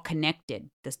were all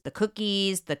connected. The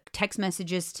cookies, the text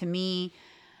messages to me,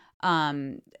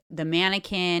 the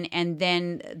mannequin, and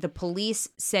then the police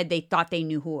said they thought they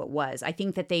knew who it was. I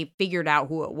think that they figured out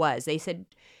who it was. They said,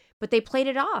 but they played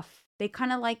it off. They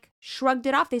kind of like shrugged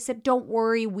it off. They said, don't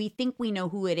worry, we think we know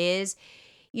who it is.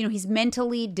 He's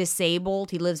mentally disabled.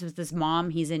 He lives with his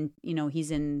mom. He's in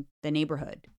the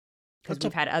neighborhood because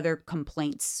we've had other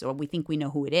complaints. So we think we know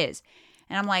who it is.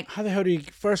 And I'm like, how the hell do you,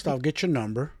 first off, get your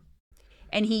number?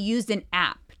 And he used an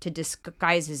app to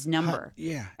disguise his number.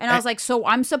 Yeah. And I was like, so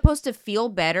I'm supposed to feel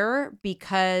better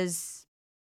because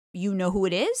you know who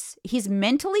it is? He's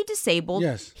mentally disabled.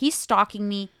 Yes. He's stalking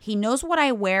me. He knows what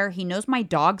I wear. He knows my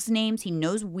dog's names. He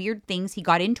knows weird things. He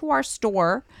got into our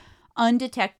store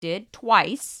undetected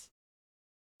twice.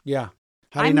 Yeah.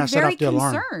 How did you not set off the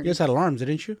alarm? Concerned. You guys had alarms,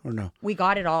 didn't you? Or no? We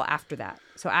got it all after that.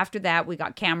 So after that, we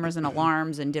got cameras and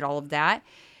alarms and did all of that.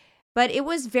 But it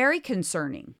was very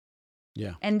concerning.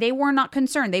 Yeah. And they were not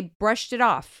concerned. They brushed it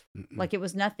off like it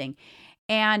was nothing.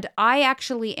 And I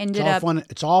actually ended up...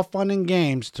 It's all fun and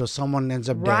games till someone ends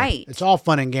up dead. Right. It's all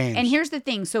fun and games. And here's the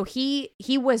thing. So he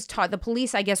was taught... The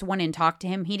police, I guess, went and talked to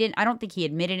him. I don't think he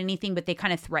admitted anything, but they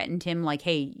kind of threatened him like,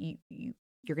 hey,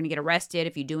 you're going to get arrested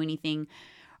if you do anything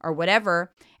or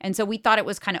whatever. And so we thought it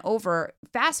was kind of over.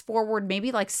 Fast forward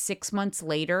maybe like 6 months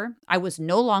later, I was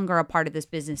no longer a part of this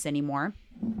business anymore.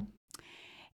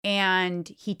 And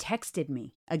he texted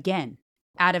me again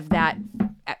out of that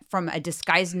from a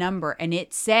disguised number. And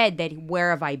it said that, where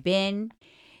have I been?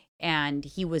 And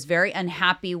he was very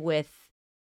unhappy with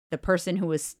the person who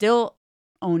was still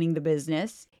owning the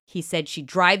business. He said she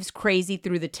drives crazy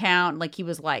through the town. Like, he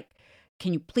was like,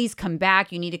 can you please come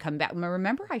back? You need to come back.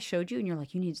 Remember I showed you and you're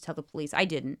like, you need to tell the police. I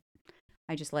didn't.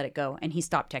 I just let it go. And he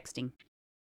stopped texting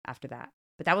after that.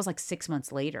 But that was like 6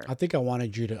 months later. I think I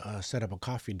wanted you to set up a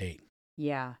coffee date.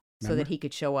 Yeah. Remember? So that he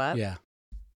could show up. Yeah.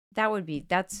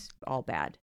 That's all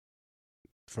bad.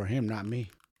 For him, not me.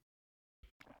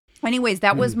 Anyways,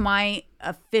 that was my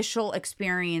official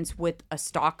experience with a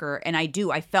stalker. And I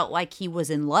felt like he was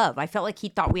in love. I felt like he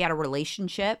thought we had a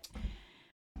relationship.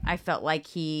 I felt like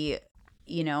he,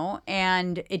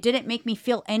 and it didn't make me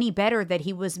feel any better that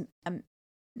he was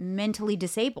mentally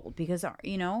disabled because,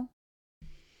 The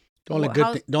only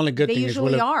good thing they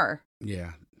usually are.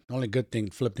 Yeah. The only good thing,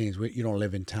 flip thing, is you don't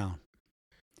live in town.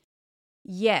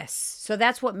 Yes. So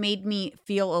that's what made me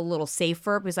feel a little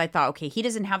safer because I thought, okay, he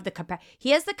doesn't have the capacity.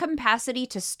 He has the capacity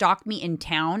to stalk me in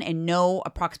town and know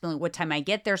approximately what time I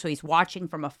get there. So he's watching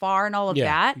from afar and all of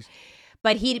that.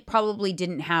 But he probably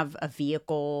didn't have a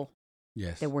vehicle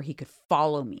where he could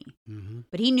follow me. Mm-hmm.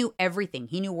 But he knew everything.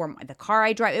 He knew where the car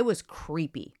I drive. It was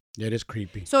creepy. Yeah, it is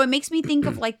creepy. So it makes me think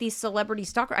of like these celebrity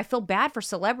stalkers. I feel bad for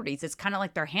celebrities. It's kind of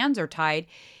like their hands are tied.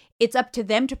 It's up to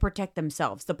them to protect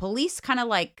themselves. The police kind of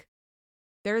like,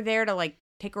 they're there to like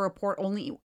take a report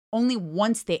only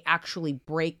once they actually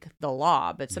break the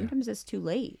law. But sometimes it's too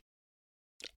late.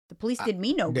 The police did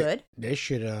me no good. They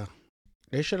should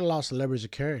allow celebrities to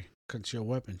carry concealed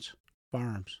weapons,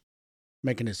 firearms.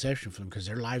 make an exception for them because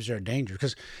their lives are in danger.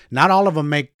 Because not all of them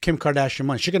make Kim Kardashian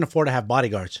money. She can afford to have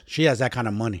bodyguards. She has that kind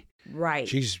of money. Right.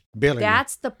 She's billing.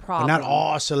 That's the problem. And not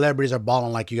all celebrities are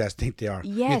balling like you guys think they are.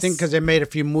 Yes. You think because they made a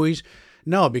few movies?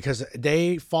 No, because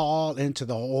they fall into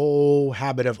the whole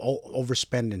habit of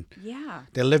overspending. Yeah.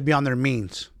 They live beyond their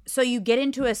means. So you get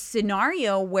into a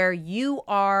scenario where you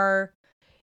are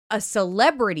a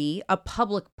celebrity, a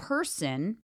public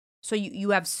person. So you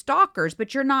have stalkers,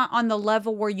 but you're not on the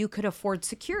level where you could afford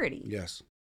security. Yes.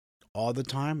 All the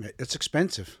time. It's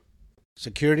expensive.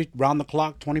 Security, round the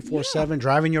clock, 24/7,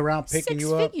 driving you around, picking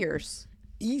you up. 6 figures.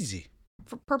 Easy.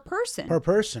 Per person. Per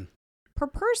person. Per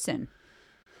person.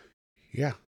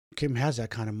 Yeah. Kim has that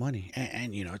kind of money.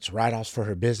 And you know, it's write-offs for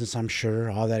her business, I'm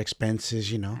sure. All that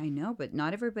expenses, you know. I know, but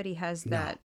not everybody has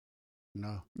that.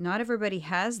 No. Not everybody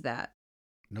has that.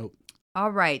 Nope.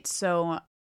 All right. So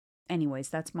anyways,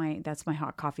 that's my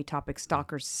hot coffee topic.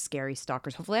 Stalkers, scary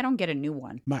stalkers. Hopefully I don't get a new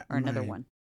one or another one.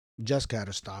 Jessica had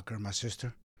a stalker, my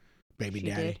sister. Baby She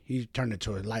daddy. did? He turned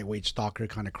into a lightweight stalker,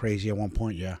 kind of crazy at one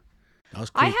point, yeah. That was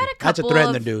creepy. I had a That's a couple threat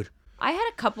in of- the dude. I had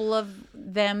a couple of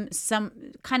them, some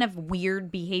kind of weird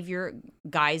behavior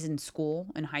guys in school,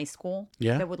 in high school.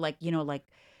 Yeah? That would like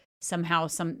somehow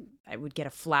I would get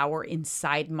a flower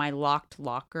inside my locked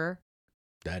locker.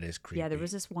 That is creepy. Yeah, there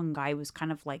was this one guy who was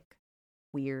kind of like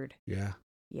weird. Yeah.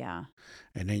 Yeah.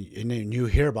 And then you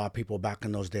hear about people back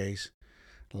in those days,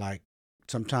 like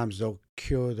sometimes they'll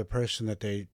kill the person that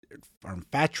they are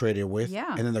infatuated with, Yeah.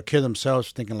 and then they'll kill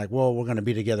themselves, thinking like, "Well, we're gonna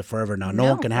be together forever now. No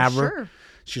one can for have her. sure.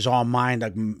 She's all mine,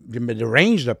 like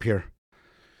deranged up here."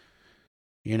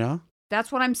 You know? That's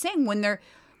what I'm saying.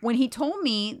 When he told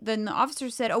me, then the officer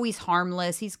said, "Oh, he's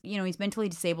harmless. He's mentally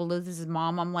disabled. This is his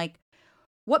mom." I'm like,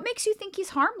 what makes you think he's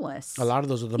harmless? A lot of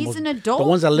those are He's an adult. the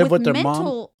ones that live with their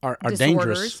mental mom are disorders.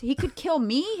 dangerous. He could kill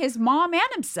me, his mom, and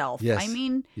himself. Yes. I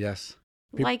mean, Yes.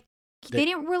 they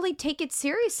didn't really take it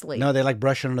seriously. No, they like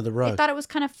brush it under the They rug. thought it was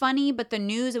kind of funny, but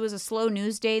it was a slow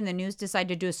news day, and the news decided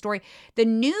to do a story. The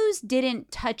news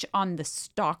didn't touch on the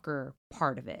stalker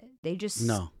part of it. They just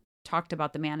talked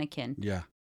about the mannequin, Yeah.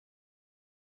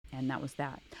 and that was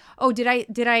that. Oh, did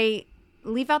I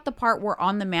leave out the part where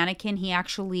on the mannequin he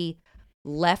actually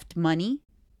left money?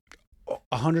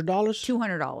 $100?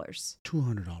 $200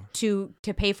 $200.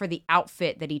 to pay for the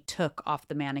outfit that he took off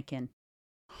the mannequin.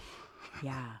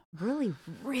 Yeah, really,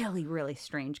 really, really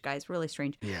strange, guys. Really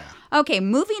strange. Yeah. Okay,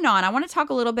 moving on. I want to talk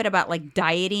a little bit about like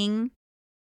dieting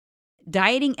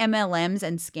MLMs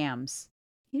and scams.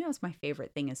 You know, it's my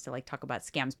favorite thing is to like talk about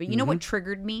scams. But you know what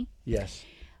triggered me? Yes.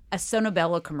 A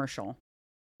Sonobello commercial.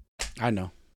 I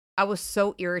know. I was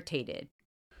so irritated.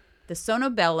 The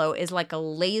Sonobello is like a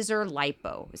laser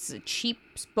lipo. It's a cheap,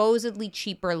 supposedly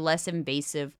cheaper, less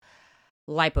invasive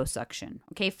liposuction.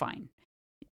 Okay, fine.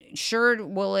 Sure,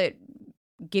 will it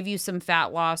give you some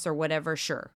fat loss or whatever?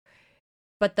 Sure.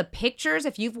 But the pictures,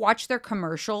 if you've watched their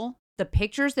commercial, the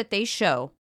pictures that they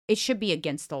show, it should be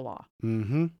against the law.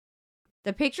 Mm-hmm.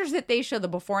 The pictures that they show, the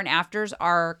before and afters,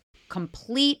 are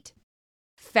complete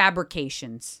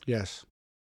fabrications. Yes.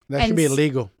 That should be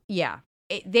illegal. Yeah.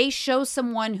 They show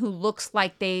someone who looks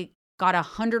like they got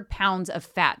 100 pounds of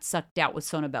fat sucked out with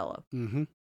Sonobello. Mm-hmm.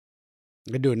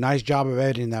 They do a nice job of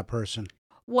editing that person.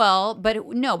 Well, but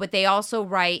they also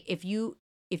write, if you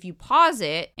pause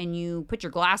it and you put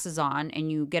your glasses on and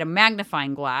you get a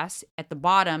magnifying glass, at the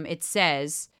bottom it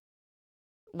says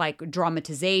like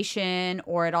dramatization,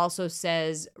 or it also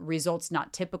says results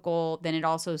not typical. Then it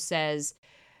also says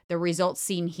the results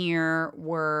seen here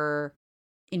were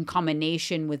in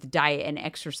combination with diet and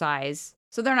exercise.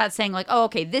 So they're not saying like, oh,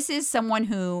 okay, this is someone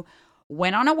who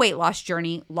went on a weight loss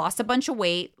journey, lost a bunch of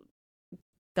weight.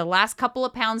 The last couple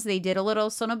of pounds, they did a little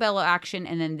Sonobello action,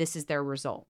 and then this is their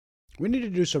result. We need to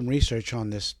do some research on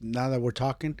this now that we're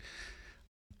talking.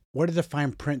 Where did the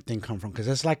fine print thing come from? Because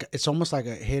it's almost like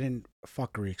a hidden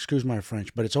fuckery. Excuse my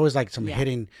French, but it's always like some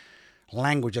hidden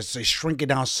language that they shrink it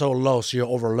down so low so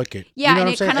you'll overlook it. Yeah, you know and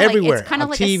what I'm saying? Like, everywhere. It's kind of on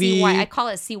like TV. I call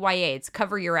it CYA. It's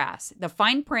cover your ass. The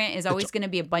fine print is always going to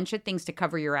be a bunch of things to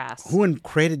cover your ass. Who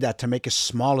created that to make it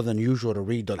smaller than usual to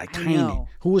read, though? Like tiny. know.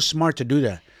 Who was smart to do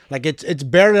that? Like it's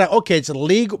barely like, okay, it's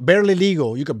illegal, barely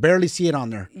legal. You could barely see it on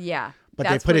there. Yeah. But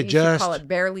that's they put what it you just should call it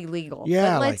barely legal.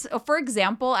 Yeah, But let's, for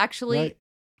example, actually, right?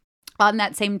 on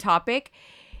that same topic,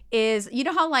 is you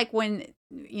know how like when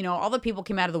all the people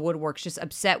came out of the woodworks just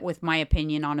upset with my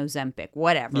opinion on Ozempic,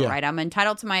 whatever, right? I'm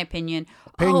entitled to my opinion.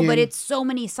 Oh, but it's so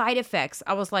many side effects.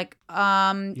 I was like,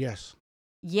 yes,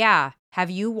 yeah.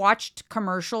 Have you watched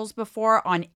commercials before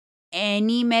on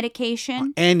any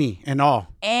medication? Any and all.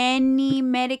 Any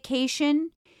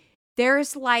medication?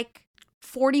 There's like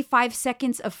 45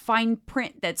 seconds of fine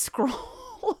print that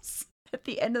scrolls at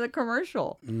the end of the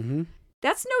commercial. Mm-hmm.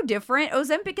 That's no different.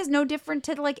 Ozempic is no different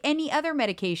to like any other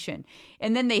medication.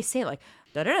 And then they say like,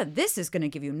 this is going to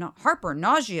give you heartburn,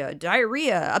 nausea,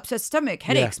 diarrhea, upset stomach,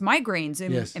 headaches,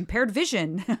 migraines, impaired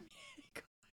vision.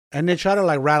 And they try to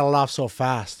like rattle off so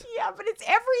fast. Yeah, but it's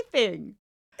everything.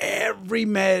 Every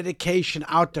medication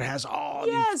out there has all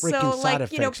these freaking side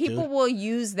effects, people will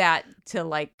use that to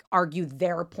like argue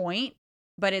their point.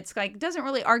 But it's like, doesn't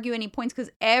really argue any points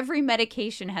because every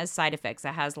medication has side effects. It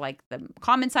has like the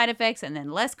common side effects and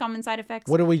then less common side effects.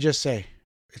 What did we just say?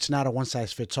 It's not a one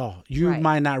size fits all. You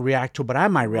might not react to it, but I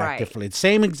might react differently. It's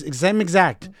same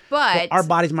exact. But our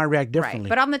bodies might react differently. Right.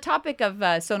 But on the topic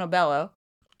of Sono Bello.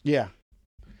 Yeah.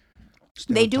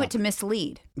 They do it to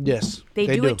mislead. Yes. They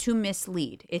do it to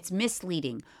mislead. It's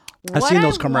misleading. I've seen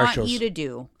those commercials. What I want you to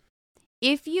do,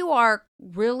 if you are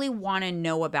really want to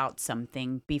know about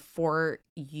something before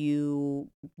you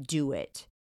do it,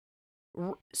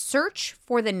 search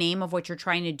for the name of what you're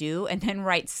trying to do and then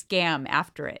write scam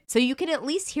after it. So you can at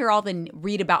least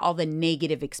read about all the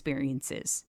negative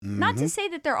experiences. Mm-hmm. Not to say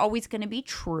that they're always going to be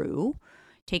true.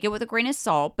 Take it with a grain of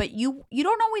salt, but you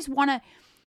don't always want to.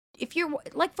 If you're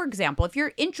like, for example, if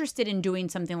you're interested in doing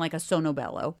something like a Sono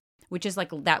Bello, which is like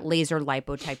that laser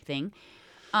lipo type thing,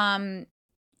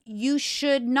 you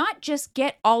should not just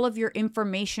get all of your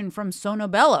information from Sono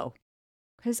Bello,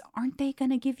 because aren't they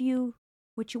going to give you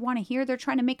what you want to hear? They're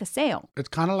trying to make a sale. It's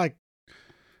kind of like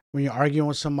when you're arguing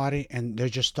with somebody and they're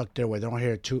just stuck their way. They don't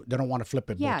hear it too. They don't want to flip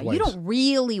it both ways. Yeah, you don't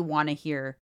really want to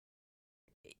hear,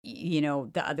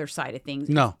 the other side of things.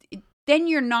 No. Then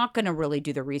you're not going to really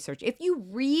do the research. If you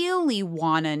really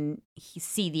want to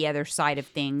see the other side of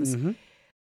things,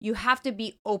 you have to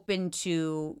be open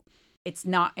to it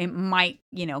might,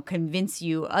 convince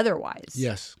you otherwise.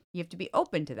 Yes. You have to be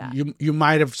open to that. You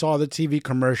might have saw the TV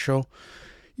commercial.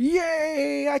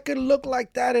 Yay, I could look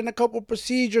like that in a couple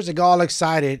procedures. They get all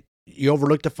excited. You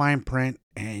overlook the fine print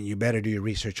and you better do your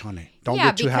research on it. Don't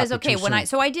get too happy too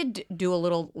soon. I did do a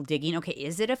little digging. Okay,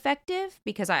 is it effective?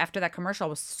 Because after that commercial, I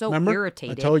was so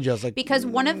irritated. I told you, I was like, because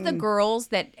one of the girls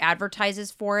that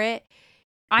advertises for it,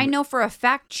 I know for a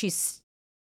fact she's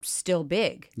still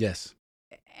big. Yes.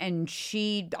 And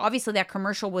obviously that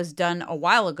commercial was done a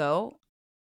while ago.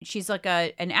 She's like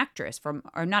an actress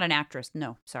or not an actress.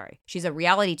 No, sorry. She's a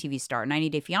reality TV star, 90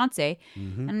 Day Fiance.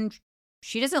 Mm-hmm. And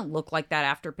she doesn't look like that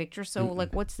after picture. So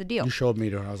like, what's the deal? You showed me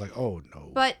her. I was like, oh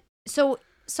no. But so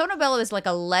Sono Bello is like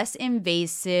a less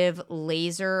invasive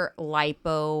laser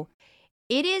lipo.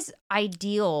 It is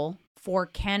ideal for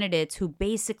candidates who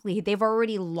basically, they've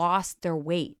already lost their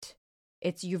weight.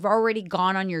 You've already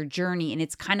gone on your journey and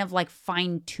it's kind of like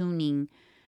fine tuning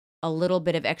a little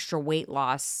bit of extra weight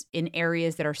loss in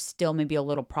areas that are still maybe a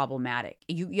little problematic.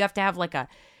 You have to have like a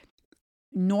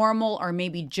normal or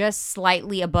maybe just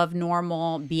slightly above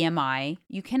normal BMI.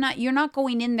 You're not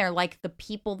going in there like the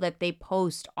people that they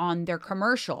post on their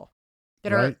commercial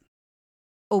that are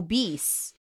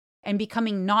obese and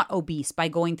becoming not obese by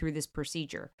going through this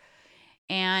procedure.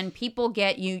 And people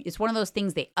get you, it's one of those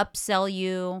things, they upsell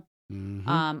you. Mm-hmm.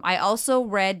 I also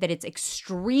read that it's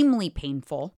extremely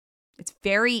painful. It's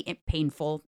very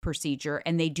painful procedure,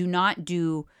 and they do not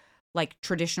do like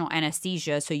traditional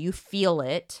anesthesia, so you feel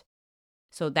it.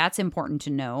 So that's important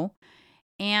to know.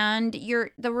 And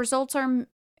the results are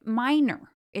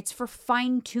minor. It's for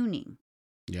fine tuning.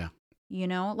 Yeah.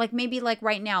 Like maybe like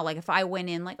right now, like if I went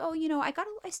in like, oh,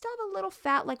 I still have a little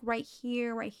fat like right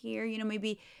here,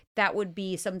 maybe that would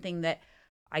be something that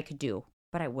I could do,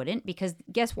 but I wouldn't, because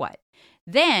guess what?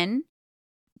 Then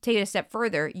take it a step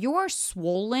further. You're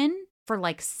swollen for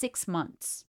like 6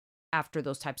 months after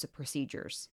those types of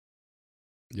procedures.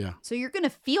 Yeah. So you're going to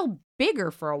feel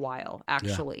bigger for a while,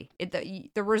 actually. Yeah.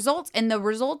 The results,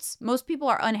 most people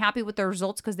are unhappy with the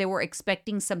results because they were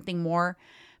expecting something more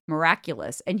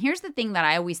miraculous. And here's the thing that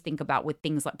I always think about with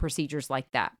things like procedures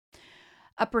like that.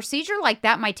 A procedure like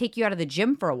that might take you out of the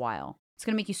gym for a while. It's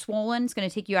going to make you swollen. It's going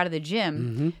to take you out of the gym.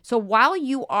 Mm-hmm. So while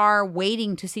you are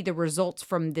waiting to see the results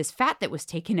from this fat that was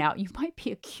taken out, you might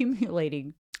be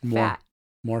accumulating fat.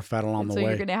 More fat along the way. So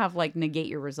you're going to have negate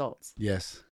your results.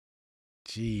 Yes.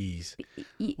 Jeez.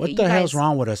 What the hell's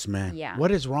wrong with us, man? Yeah. What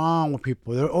is wrong with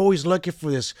people? They're always looking for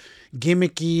this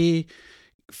gimmicky,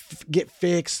 get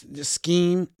fixed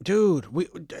scheme. Dude,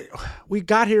 we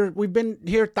got here. We've been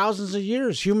here thousands of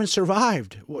years. Humans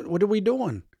survived. What are we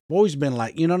doing? We've always been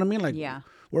like, you know what I mean? Like, yeah.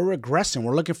 We're regressing.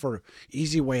 We're looking for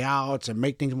easy way outs and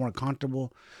make things more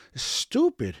comfortable. It's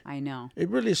stupid. I know. It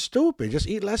really is stupid. Just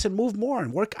eat less and move more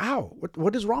and work out.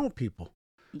 What is wrong with people?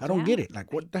 I don't get it.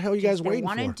 Like, what the hell are you guys waiting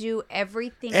for? They want to do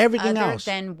everything other else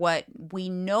than what we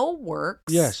know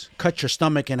works. Yes. Cut your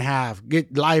stomach in half.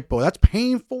 Get lipo. That's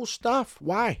painful stuff.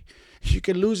 Why? You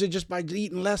can lose it just by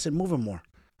eating less and moving more.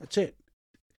 That's it.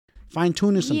 Fine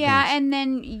tuning some things. Yeah, and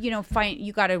then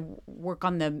you got to work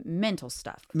on the mental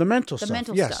stuff. The mental stuff.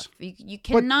 Yes. You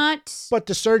cannot. But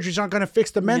the surgeries aren't going to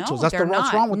fix the mentals. That's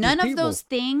what's wrong with these people. None of those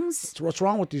things. That's what's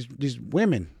wrong with these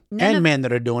women and men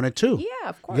that are doing it too. Yeah,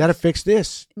 of course. You got to fix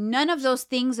this. None of those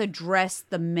things address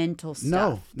the mental stuff.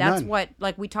 No, that's none. what.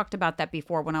 Like we talked about that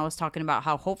before when I was talking about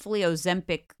how hopefully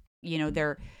Ozempic,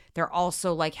 they're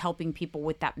also like helping people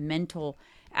with that mental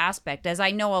aspect, as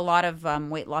I know a lot of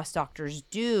weight loss doctors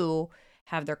do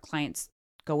have their clients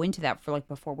go into that for like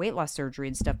before weight loss surgery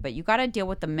and stuff, but you got to deal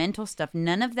with the mental stuff.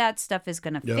 None of that stuff is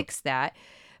going to fix that.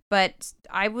 But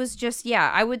I was just,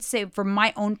 I would say from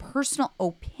my own personal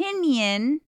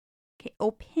opinion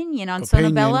on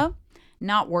Sono Bello,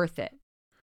 not worth it.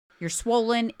 You're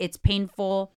swollen, it's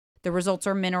painful, the results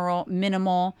are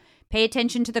minimal. Pay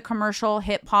attention to the commercial,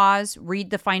 hit pause, read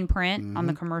the fine print on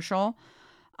the commercial.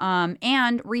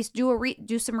 And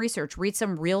do some research. Read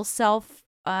some Real Self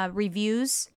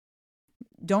reviews.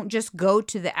 Don't just go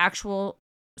to the actual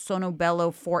Sono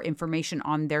Bello for information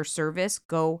on their service.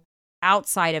 Go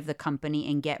outside of the company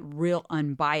and get real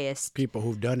unbiased people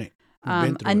who've done it.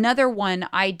 Another one,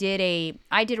 I did a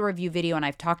review video, and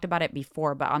I've talked about it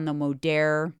before, but on the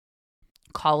Modere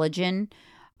collagen,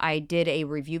 I did a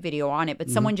review video on it.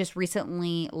 But someone just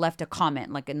recently left a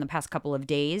comment, like in the past couple of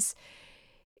days,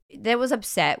 that was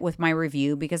upset with my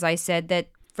review because I said that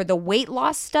for the weight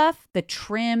loss stuff, the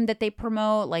trim that they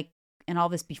promote, like, and all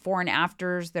this before and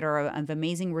afters that are of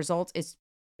amazing results, it's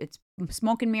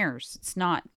smoke and mirrors. It's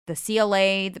not the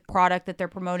CLA, the product that they're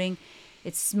promoting.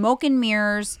 It's smoke and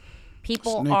mirrors.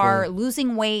 People are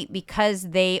losing weight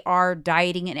because they are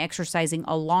dieting and exercising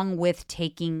along with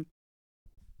taking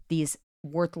these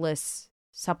worthless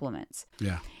supplements.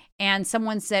 Yeah. And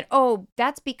someone said, "Oh,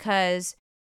 that's because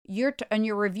in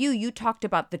your review, you talked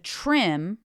about the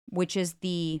trim, which is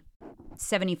the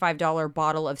 $75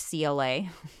 bottle of CLA,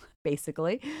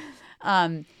 basically.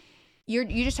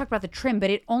 You just talked about the trim, but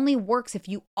it only works if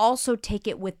you also take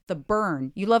it with the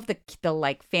burn. You love the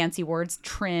like fancy words,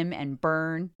 trim and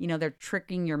burn. They're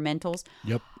tricking your mentals.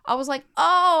 Yep. I was like,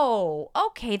 oh,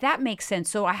 okay, that makes sense.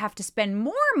 So I have to spend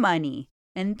more money,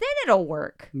 and then it'll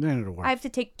work. I have to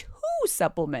take 2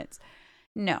 supplements.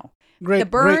 No. The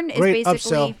burn is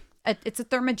basically it's a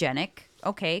thermogenic.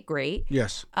 Okay, great.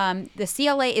 Yes. The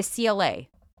CLA is CLA.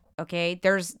 Okay,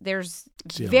 there's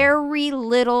CLA. Very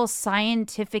little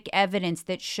scientific evidence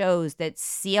that shows that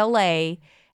CLA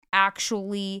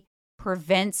actually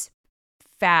prevents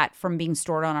fat from being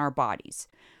stored on our bodies.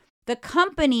 The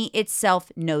company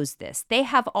itself knows this. They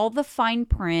have all the fine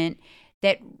print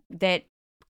that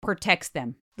protects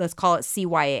them. Let's call it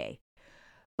CYA.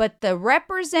 But the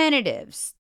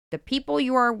representatives, the people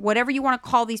whatever you want to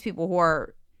call these people who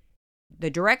are the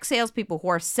direct salespeople who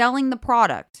are selling the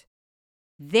product,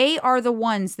 they are the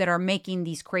ones that are making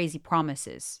these crazy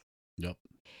promises. Yep.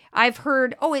 I've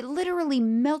heard, it literally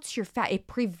melts your fat. It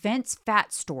prevents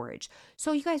fat storage.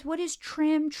 So you guys, what is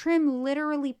trim? Trim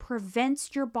literally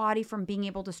prevents your body from being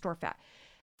able to store fat.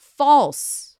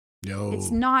 False. No.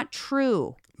 It's not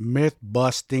true. Myth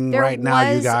busting right now,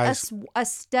 you guys. There was a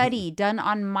study done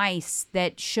on mice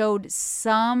that showed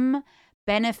some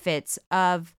benefits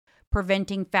of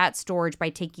preventing fat storage by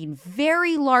taking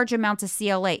very large amounts of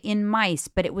CLA in mice,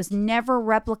 but it was never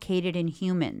replicated in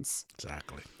humans.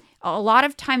 Exactly. A lot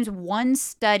of times one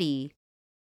study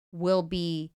will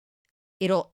be,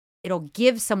 it'll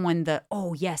give someone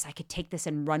yes, I could take this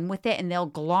and run with it, and they'll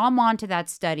glom onto that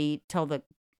study till the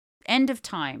end of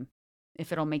time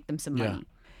if it'll make them some money.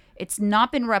 It's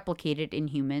not been replicated in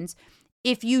humans.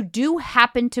 If you do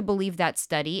happen to believe that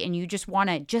study and you just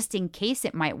want to, just in case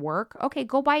it might work, okay,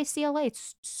 go buy a CLA.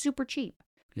 It's super cheap.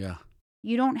 Yeah.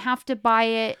 You don't have to buy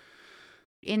it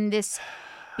in this,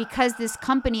 because this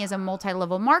company is a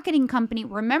multi-level marketing company.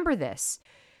 Remember this.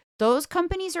 Those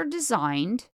companies are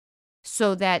designed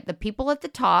so that the people at the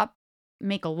top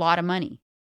make a lot of money.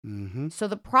 Mm-hmm. So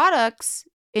the products,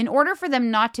 in order for them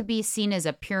not to be seen as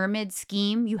a pyramid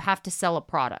scheme, you have to sell a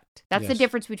product. That's the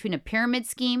difference between a pyramid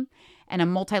scheme and a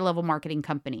multi-level marketing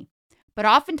company. But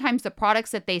oftentimes the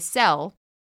products that they sell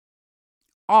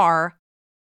are,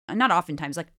 not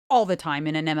oftentimes, like all the time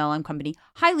in an MLM company,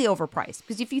 highly overpriced.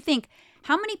 Because if you think,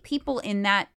 how many people in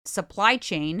that supply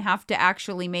chain have to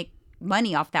actually make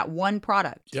money off that one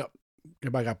product? Yep.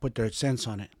 Everybody got to put their cents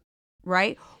on it.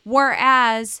 Right?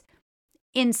 Whereas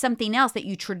in something else that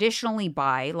you traditionally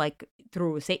buy, like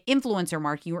through, say, influencer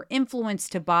marketing, you were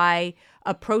influenced to buy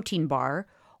a protein bar.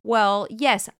 Well,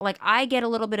 yes, like I get a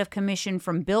little bit of commission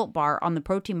from Built Bar on the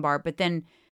protein bar, but then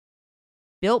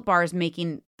Built Bar is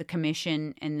making the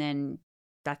commission and then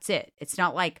that's it. It's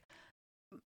not like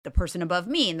the person above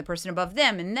me and the person above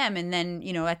them. And then,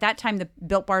 you know, at that time, the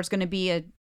Built Bar is going to be a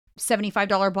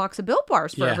 $75 box of Built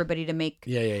Bars for everybody to make.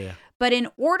 Yeah. But in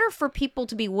order for people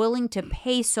to be willing to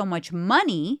pay so much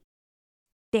money,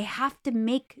 they have to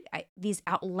make these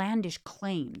outlandish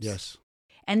claims. Yes.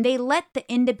 And they let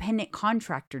the independent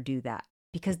contractor do that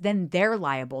because then they're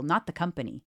liable, not the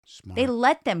company. Smart. They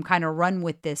let them kind of run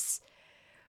with this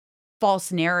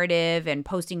false narrative and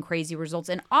posting crazy results.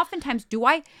 And oftentimes,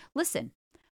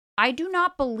 I do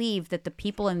not believe that the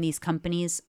people in these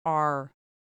companies are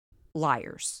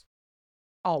liars.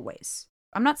 Always.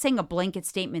 I'm not saying a blanket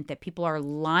statement that people are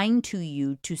lying to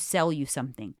you to sell you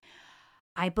something.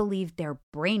 I believe they're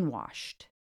brainwashed.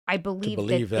 I believe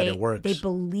that it works. They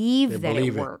believe that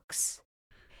it works.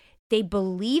 They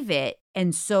believe it,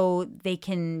 and so they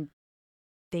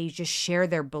just share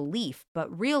their belief.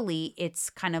 But really, it's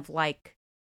kind of like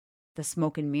the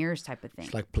smoke and mirrors type of thing.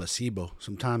 It's like placebo.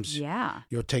 Sometimes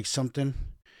you'll take something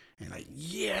and like,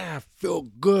 I feel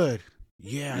good.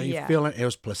 Yeah, you feeling it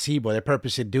was placebo. They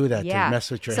purposely do that to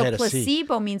mess with your head. So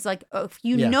placebo means like if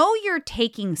you know you're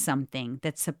taking something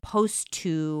that's supposed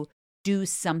to do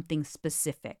something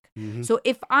specific. Mm-hmm. So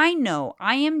if I know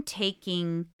I am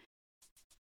taking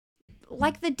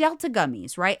like the Delta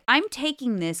gummies, right? I'm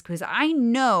taking this because I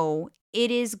know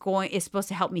it's supposed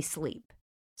to help me sleep.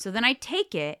 So then I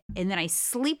take it and then I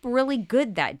sleep really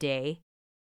good that day.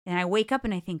 And I wake up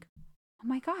and I think, oh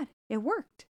my God, it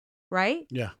worked. Right?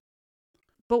 Yeah.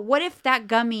 But what if that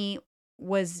gummy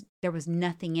there was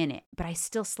nothing in it, but I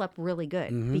still slept really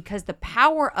good? Mm-hmm. Because the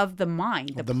power of the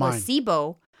mind, the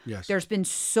placebo, there's been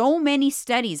so many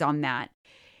studies on that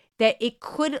it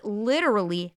could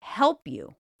literally help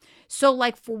you. So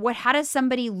like how does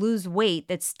somebody lose weight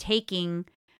that's taking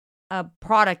a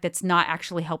product that's not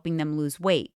actually helping them lose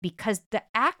weight? Because the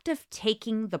act of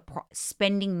taking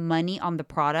spending money on the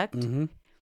product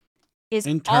is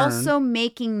also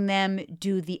making them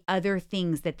do the other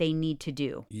things that they need to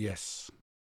do. Yes.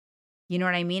 You know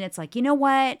what I mean? It's like, you know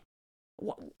what?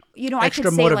 I Extra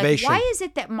could say motivation. like, why is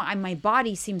it that my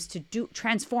body seems to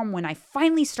transform when I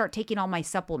finally start taking all my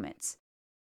supplements?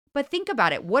 But think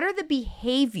about it. What are the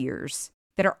behaviors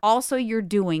that are also you're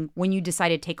doing when you decide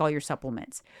to take all your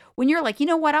supplements? When you're like, you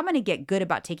know what? I'm going to get good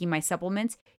about taking my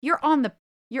supplements. You're on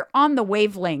the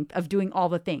wavelength of doing all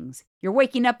the things. You're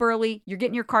waking up early. You're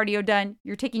getting your cardio done.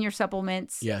 You're taking your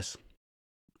supplements. Yes.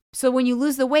 So when you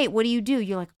lose the weight, what do?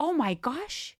 You're like, oh my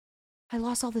gosh, I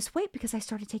lost all this weight because I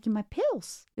started taking my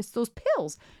pills. It's those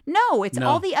pills. No, it's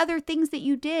all the other things that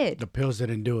you did. The pills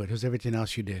didn't do it. It was everything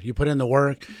else you did. You put in the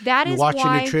work. You watch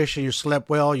your nutrition. You slept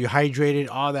well. You hydrated.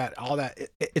 All that.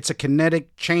 It's a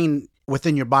kinetic chain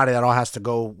within your body that all has to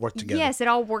go work together. Yes, it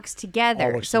all works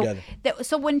together.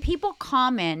 So when people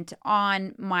comment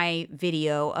on my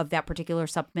video of that particular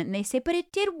supplement and they say, but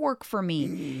it did work for me.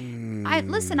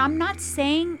 Listen, I'm not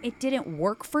saying it didn't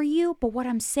work for you, but what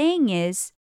I'm saying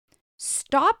is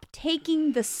stop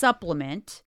taking the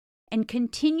supplement and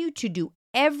continue to do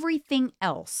everything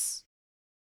else.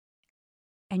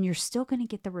 And you're still going to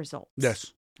get the results.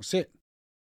 Yes, that's it.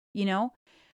 You know?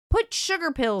 Put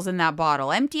sugar pills in that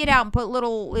bottle. Empty it out and put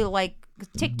little like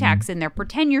Tic Tacs in there.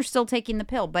 Pretend you're still taking the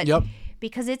pill. But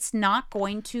because it's not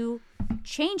going to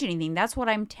change anything. That's what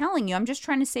I'm telling you. I'm just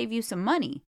trying to save you some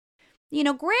money. You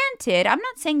know, granted, I'm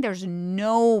not saying there's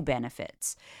no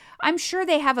benefits. I'm sure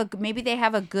maybe they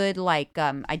have a good like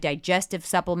a digestive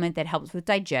supplement that helps with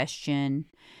digestion.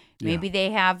 Maybe they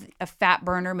have a fat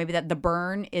burner. Maybe the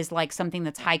burn is like something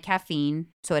that's high caffeine,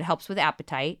 so it helps with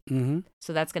appetite. Mm-hmm.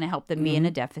 So that's going to help them be in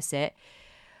a deficit.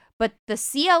 But the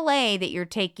CLA that you're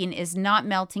taking is not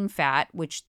melting fat,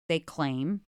 which they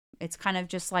claim. It's kind of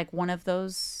just like one of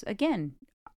those, again,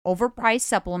 overpriced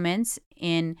supplements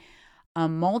in a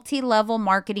multi-level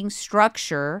marketing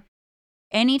structure.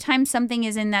 Anytime something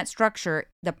is in that structure,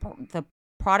 the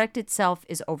product itself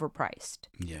is overpriced.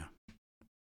 Yeah.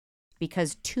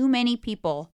 Because too many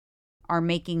people are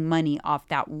making money off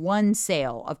that one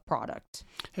sale of product.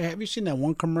 Hey, have you seen that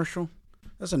one commercial?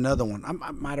 That's another one.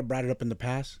 I might have brought it up in the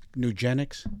past.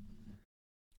 Nugenix.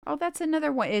 Oh, that's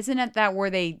another one. Isn't it that where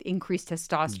they increase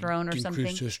testosterone or something?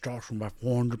 Increase testosterone by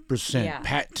 400%. Yeah.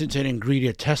 Patented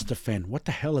ingredient, Testofen. What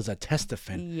the hell is a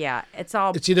Testofen? Yeah, it's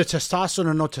all. It's either testosterone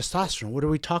or no testosterone. What are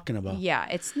we talking about? Yeah,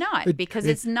 it's not because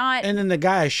it's not. And then the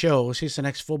guy shows he's an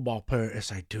ex-football player.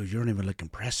 It's like, dude, you don't even look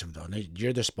impressive though.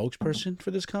 You're the spokesperson for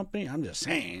this company. I'm just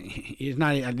saying, he's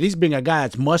not. At least being a guy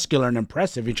that's muscular and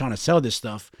impressive, you're trying to sell this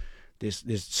stuff, this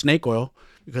snake oil,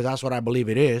 because that's what I believe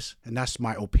it is, and that's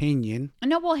my opinion.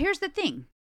 No, well, here's the thing.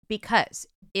 Because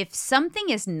if something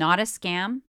is not a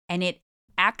scam and it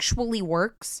actually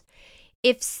works,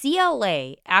 if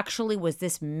CLA actually was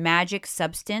this magic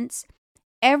substance,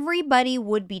 everybody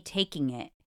would be taking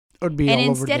it. It'd be And all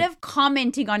over instead of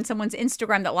commenting on someone's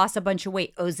Instagram that lost a bunch of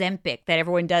weight, Ozempic, that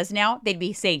everyone does now, they'd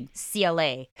be saying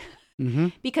CLA. Mm-hmm.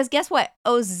 Because guess what?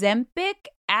 Ozempic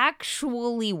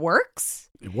actually works.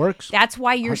 It works. That's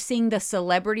why you're seeing the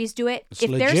celebrities do it. It's if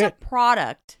legit. there's a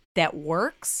product that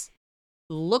works,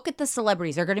 look at the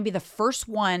celebrities. They're going to be the first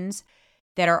ones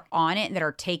that are on it and that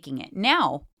are taking it.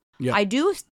 Now, Yeah. I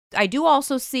do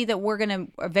also see that we're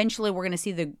going to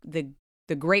see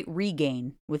the great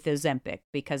regain with the Ozempic,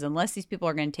 because unless these people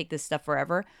are going to take this stuff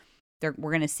forever,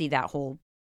 we're going to see that whole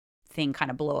thing kind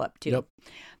of blow up too. Yep.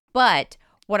 But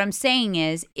what I'm saying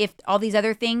is, if all these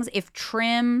other things, if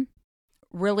Trim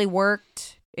really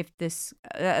worked, if this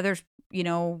other,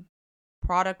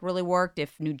 product really worked,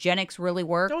 if Nugenix really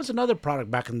worked, There was another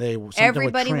product back in the day. Something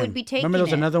everybody with trim. would be taking Remember there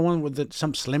was it. another one with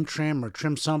some Slim Trim or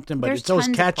Trim something, but There's it's always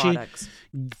tons of catchy, products.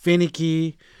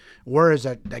 finicky words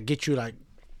that get you like,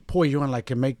 pull you in,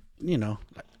 like, and make, like,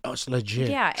 oh, it's legit.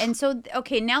 Yeah. And so,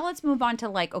 okay, now let's move on to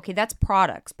okay, that's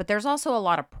products, but there's also a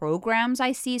lot of programs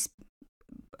I see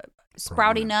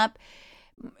sprouting up.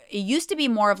 It used to be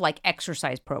more of like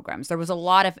exercise programs. There was a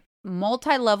lot of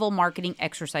multi-level marketing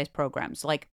exercise programs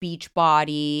like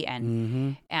Beachbody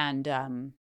and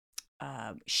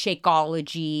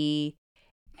Shakeology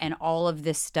and all of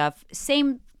this stuff.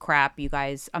 Same crap, you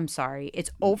guys. I'm sorry. It's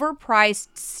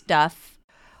overpriced stuff,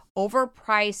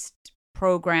 overpriced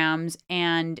programs,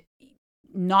 and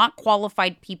not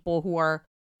qualified people who are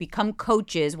become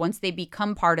coaches. Once they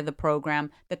become part of the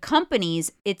program, the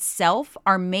companies itself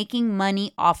are making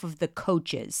money off of the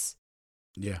coaches.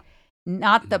 Yeah.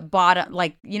 Not the bottom,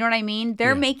 you know what I mean?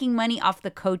 They're Yeah. making money off the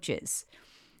coaches.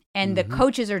 And the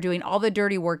coaches are doing all the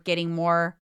dirty work, getting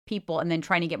more people and then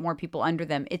trying to get more people under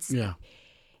them. It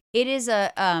is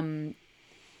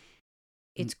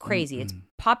it's crazy. It's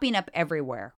popping up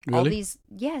everywhere. Really? All these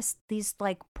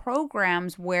like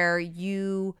programs where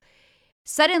you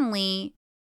suddenly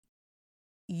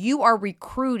you are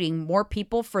recruiting more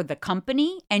people for the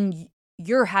company and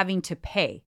you're having to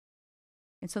pay.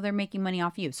 And so they're making money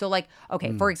off you. So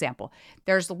for example,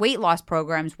 there's weight loss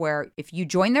programs where if you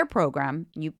join their program,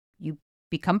 you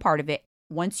become part of it.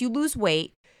 Once you lose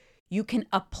weight, you can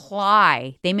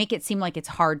apply. They make it seem like it's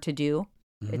hard to do.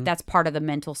 That's part of the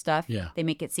mental stuff. Yeah. They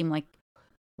make it seem like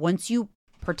once you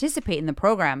participate in the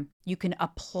program, you can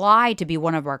apply to be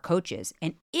one of our coaches.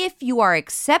 And if you are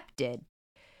accepted,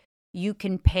 you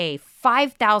can pay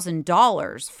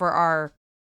 $5,000 for our,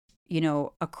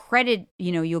 you'll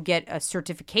get a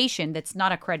certification that's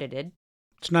not accredited.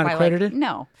 It's not accredited?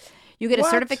 No. You get What?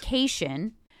 a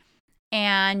certification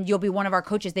and you'll be one of our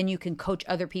coaches. Then you can coach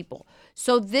other people.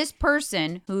 So this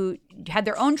person who had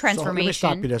their own transformation. So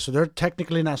let me stop you there. So they're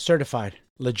technically not certified,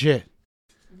 legit,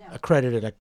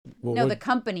 accredited. The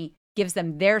company gives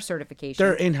them their certification.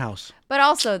 They're in-house. But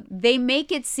also, they make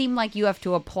it seem like you have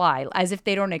to apply, as if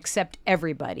they don't accept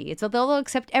everybody. They'll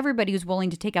accept everybody who's willing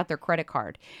to take out their credit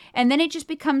card. And then it just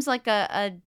becomes like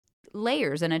a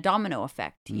layers and a domino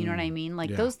effect. You know what I mean?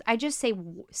 Those, I just say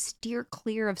steer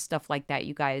clear of stuff like that,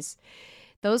 you guys.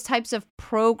 Those types of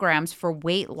programs for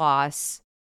weight loss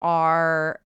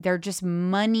they're just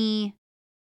money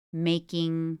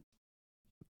making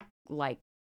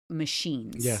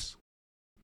machines. Yes.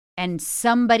 And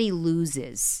somebody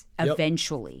loses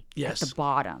eventually Yes. at the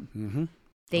bottom. Mm-hmm.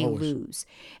 They Always. lose.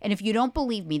 And if you don't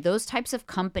believe me, those types of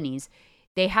companies,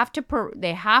 they have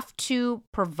to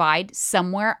provide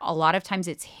somewhere. A lot of times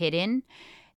it's hidden.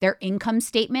 Their income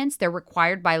statements, they're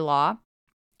required by law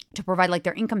to provide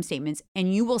their income statements.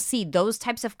 And you will see those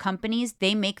types of companies,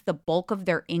 they make the bulk of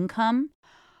their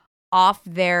off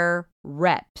their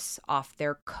reps, off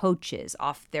their coaches,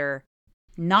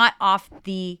 not off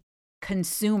the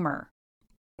consumer.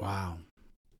 Wow.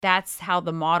 That's how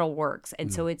the model works.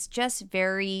 And so it's just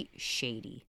very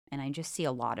shady. And I just see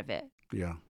a lot of it.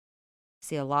 Yeah.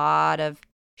 See a lot of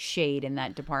shade in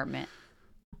that department.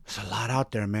 There's a lot out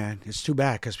there, man. It's too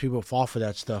bad because people fall for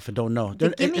that stuff and don't know.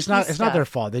 The It's not gimmicky their stuff.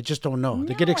 fault. They just don't know.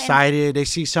 They No, get excited. They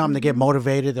see something. They get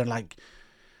motivated. They're like,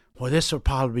 well, this will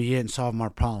probably be it and solve my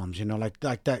problems. You know, like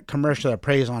that commercial that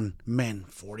preys on men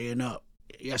 40 and up.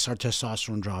 Yes, our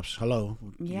testosterone drops. Hello.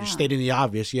 Yeah. You're stating the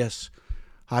obvious. Yes.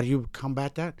 How do you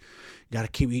combat that? You got to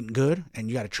keep eating good, and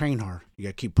you got to train hard. You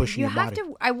got to keep pushing your body.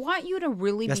 I want you to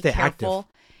really That's be the careful.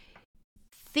 active.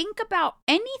 Think about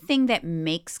anything that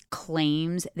makes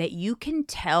claims that you can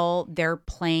tell they're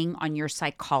playing on your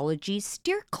psychology.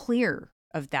 Steer clear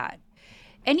of that.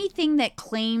 Anything that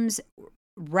claims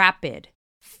rapid,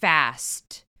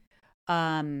 fast,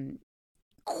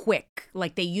 quick,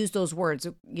 like they use those words,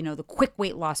 you know, the quick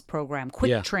weight loss program,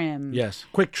 quick trim. Yes,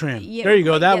 quick trim. Yeah, there you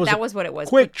go. That was what it was.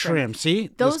 Quick trim. See,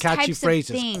 those catchy types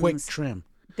phrases. Of things quick trim.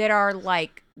 That are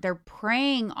like they're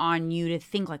preying on you to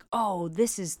think like, oh,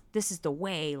 this is the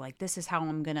way. Like this is how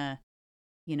I'm gonna,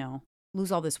 you know,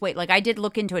 lose all this weight. Like I did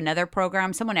look into another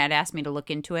program. Someone had asked me to look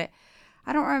into it.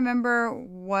 I don't remember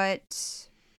what.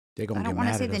 They're gonna I don't want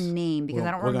to say the name because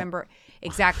I don't remember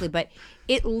exactly, but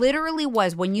it literally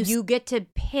was when you get to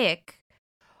pick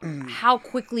how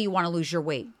quickly you want to lose your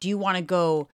weight. Do you want to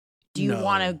go? Do you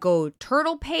want to go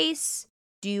turtle pace?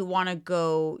 Do you want to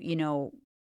go, you know,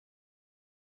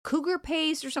 cougar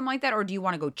pace or something like that, or do you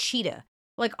want to go cheetah?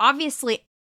 Like obviously,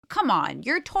 come on,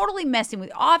 you're totally messing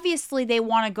with. Obviously, they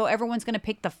want to go. Everyone's going to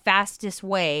pick the fastest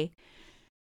way.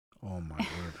 Oh my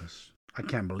goodness! I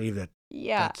can't believe that.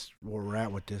 Yeah. That's where we're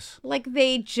at with this. Like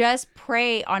they just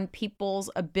prey on people's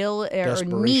ability or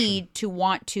need to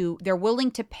want to, they're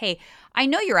willing to pay. I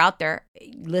know you're out there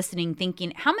listening,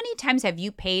 thinking, how many times have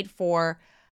you paid for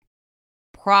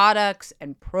products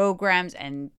and programs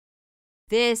and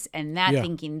this and that,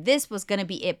 thinking this was going to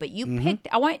be it, but you picked,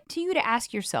 I want you to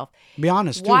ask yourself, be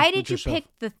honest. Why did you pick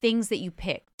the things that you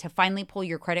picked to finally pull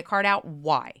your credit card out?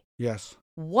 Why? Yes.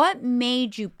 What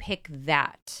made you pick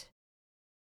that?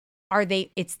 Are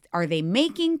they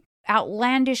making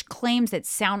outlandish claims that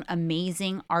sound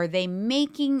amazing? Are they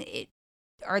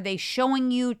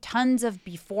showing you tons of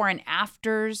before and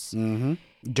afters? Mm-hmm.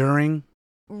 During?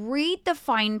 Read the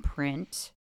fine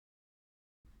print.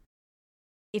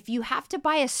 If you have to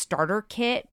buy a starter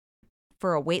kit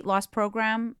for a weight loss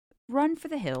program, run for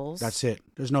the hills. That's it.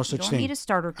 There's no such thing. You don't need a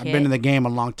starter kit. I've been in the game a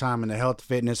long time in the health,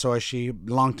 fitness, OSG,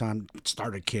 long time.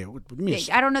 Starter kit.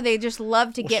 I don't know. They just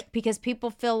love to get, because people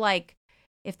feel like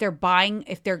if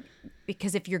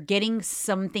you're getting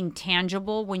something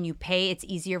tangible when you pay, it's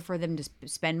easier for them to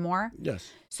spend more. Yes.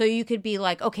 So you could be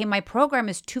like, okay, my program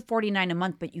is $249 a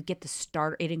month, but you get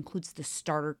it includes the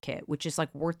starter kit, which is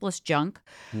like worthless junk.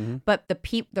 Mm-hmm. But the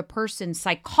person's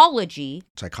psychology,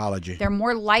 they're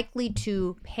more likely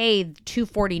to pay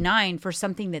 $249 for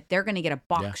something that they're going to get a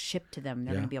box shipped to them.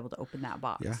 They're going to be able to open that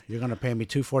box. Yeah, you're going to pay me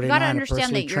 $249 to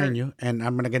personally train you, and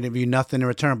I'm going to give you nothing in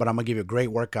return, but I'm going to give you great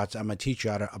workouts. I'm going to teach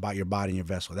you about your body and your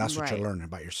vessel. That's what you're learning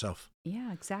about yourself.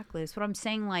 Yeah, exactly. That's what I'm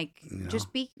saying. Like,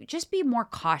 just be more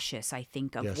cautious, I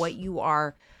think, of what you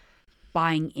are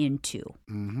buying into.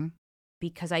 Mm-hmm.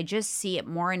 Because I just see it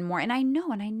more and more. And I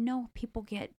know people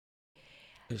get...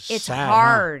 It's sad,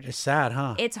 hard. Huh? It's sad,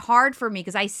 huh? It's hard for me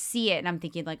because I see it and I'm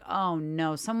thinking like, oh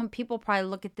no, people probably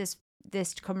look at this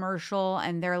commercial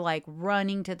and they're like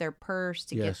running to their purse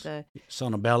to get the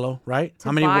Sonobello, right?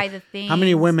 Buy the things. How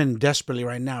many women desperately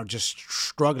right now just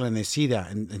struggling? They see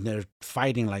that and they're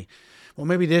fighting like, well,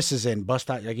 maybe this is in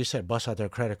bust out, like you said, bust out their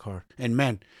credit card. And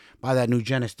men buy that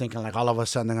Nugenix thinking like all of a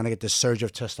sudden they're gonna get this surge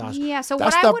of testosterone. Yeah, so that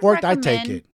what stuff I would worked. recommend I take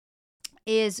it.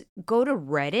 Is go to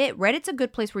Reddit. Reddit's a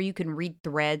good place where you can read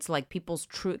threads like people's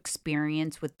true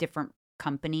experience with different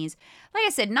companies. Like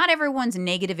I said, not everyone's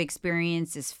negative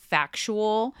experience is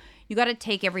factual. You got to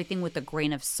take everything with a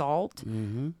grain of salt.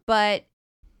 Mm-hmm. But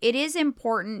it is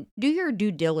important. Do your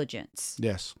due diligence.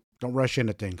 Yes. Don't rush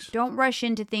into things. Don't rush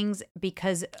into things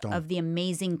because of the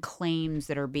amazing claims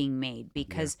that are being made.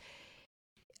 Because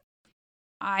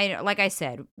like I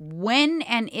said, when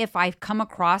and if I've come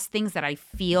across things that I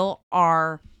feel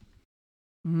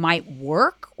might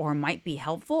work or might be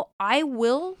helpful, I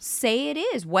will say it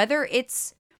is, whether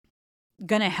it's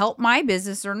going to help my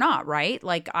business or not, right?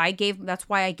 Like that's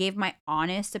why I gave my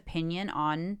honest opinion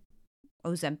on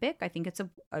Ozempic. I think it's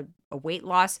a weight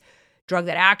loss drug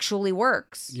that actually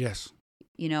works. Yes.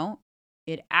 You know,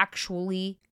 it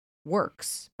actually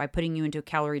works by putting you into a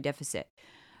calorie deficit.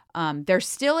 There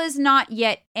still is not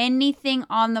yet anything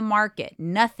on the market,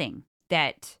 nothing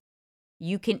that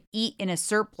you can eat in a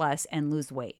surplus and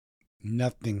lose weight.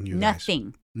 Nothing, you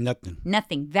Nothing. Guys.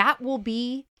 Nothing. That will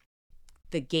be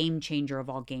the game changer of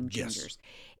all game changers.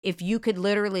 Yes. If you could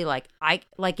literally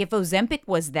if Ozempic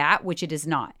was that, which it is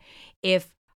not, if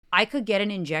I could get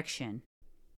an injection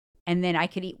and then I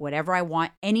could eat whatever I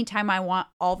want, anytime I want,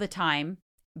 all the time,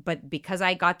 but because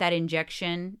I got that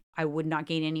injection I would not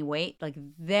gain any weight. Like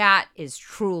that is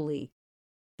truly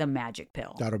the magic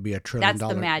pill. That'll be $1 trillion.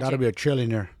 That's the magic. That'll be a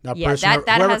trillionaire. That Yeah, person,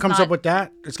 that whoever has comes not- up with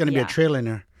that, it's going to be a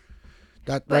trillionaire.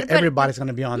 Everybody's going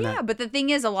to be on that. Yeah, but the thing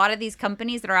is, a lot of these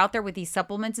companies that are out there with these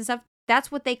supplements and stuff,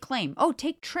 that's what they claim. Oh,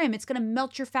 take Trim. It's going to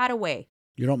melt your fat away.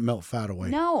 You don't melt fat away.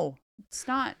 No, it's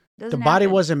not. The body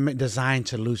wasn't designed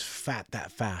to lose fat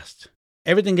that fast.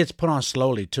 Everything gets put on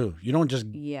slowly, too. You don't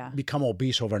just become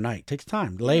obese overnight. It takes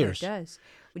time. Layers. Yeah, it does.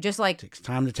 Just like... It takes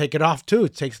time to take it off, too.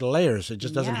 It takes layers. It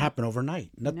just doesn't happen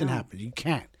overnight. Nothing happens. You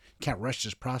can't rush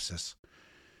this process.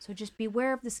 So just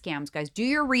beware of the scams, guys. Do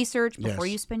your research before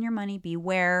you spend your money.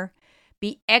 Beware.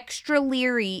 Be extra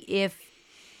leery if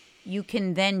you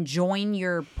can then join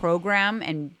your program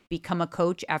and become a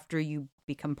coach after you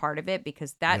become part of it,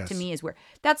 because that to me is where...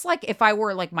 That's like if I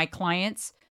were like my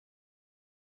clients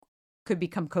could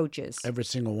become coaches. Every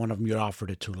single one of them you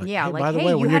offered it to. Like, yeah, hey, like, by the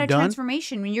way, when you you're had a done,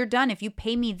 transformation. When you're done, if you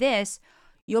pay me this,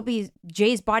 you'll be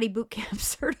Jay's Body Bootcamp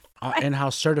certified.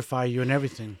 In-house certify you and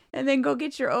everything. And then go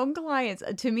get your own clients.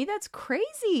 To me, that's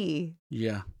crazy.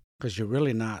 Yeah, because you're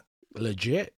really not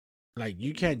legit. Like,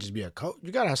 you can't just be a coach.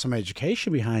 You got to have some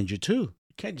education behind you, too.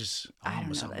 You can't just, I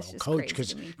don't know, that's just coach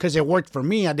crazy because it worked for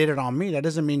me. I did it on me. That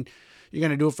doesn't mean you're going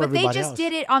to do it for everybody else. But they just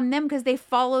did it on them because they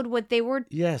followed what they were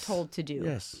told to do.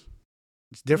 Yes.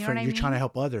 It's different. You know what I You're trying to mean?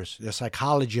 help others. The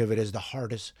psychology of it is the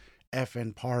hardest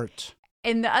effing part.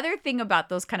 And the other thing about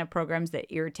those kind of programs that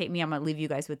irritate me, I'm going to leave you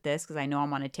guys with this because I know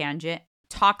I'm on a tangent.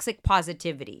 Toxic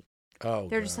positivity. Oh,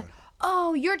 They're just like,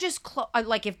 oh, you're just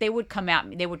like if they would come at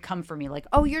me, they would come for me like,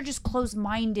 oh, you're just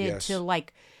closed-minded to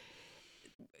like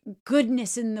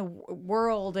goodness in the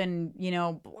world and, you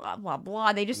know, blah, blah,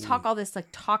 blah. They just talk all this like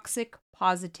toxic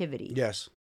positivity. Yes.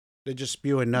 They're just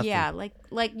spewing nothing. Yeah,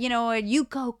 like you know, you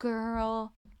go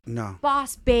girl. No.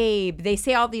 Boss babe. They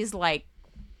say all these like,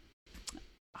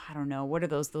 I don't know, what are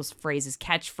those phrases,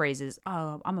 catchphrases?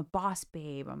 Oh, I'm a boss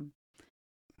babe.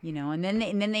 You know, and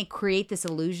then they create this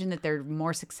illusion that they're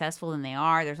more successful than they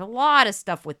are. There's a lot of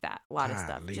stuff with that. A lot of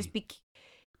stuff. Just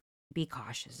be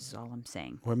cautious is all I'm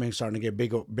saying. Women starting to get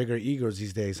bigger egos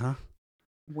these days, huh?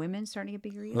 Women starting to get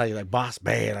bigger egos? Like boss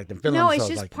babe, like the feeling No, themselves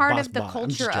it's just like part boss of the bot.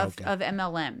 culture of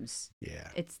MLMs. Yeah.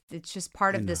 It's just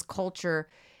part of this culture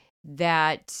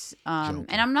that and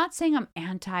I'm not saying I'm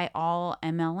anti all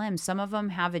MLMs. Some of them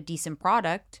have a decent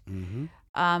product. Mm-hmm.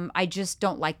 I just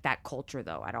don't like that culture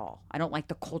though at all. I don't like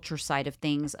the culture side of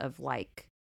things of like,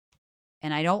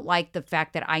 and I don't like the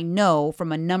fact that I know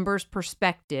from a numbers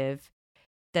perspective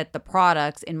that the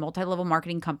products in multi-level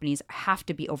marketing companies have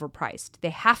to be overpriced.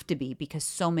 They have to be because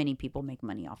so many people make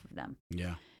money off of them.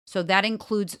 Yeah. So that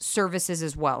includes services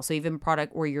as well. So even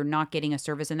product where you're not getting a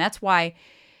service, and that's why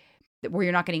where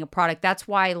you're not getting a product, that's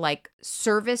why like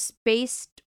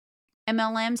service-based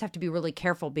MLMs have to be really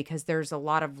careful because there's a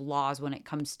lot of laws when it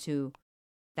comes to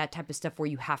that type of stuff where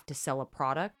you have to sell a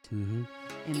product in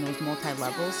those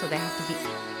multi-levels. So they have to be,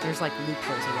 there's like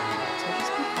loopholes around it. So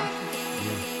just be cautious.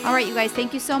 Yeah. All right, you guys,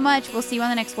 thank you so much. We'll see you on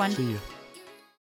the next one. See you.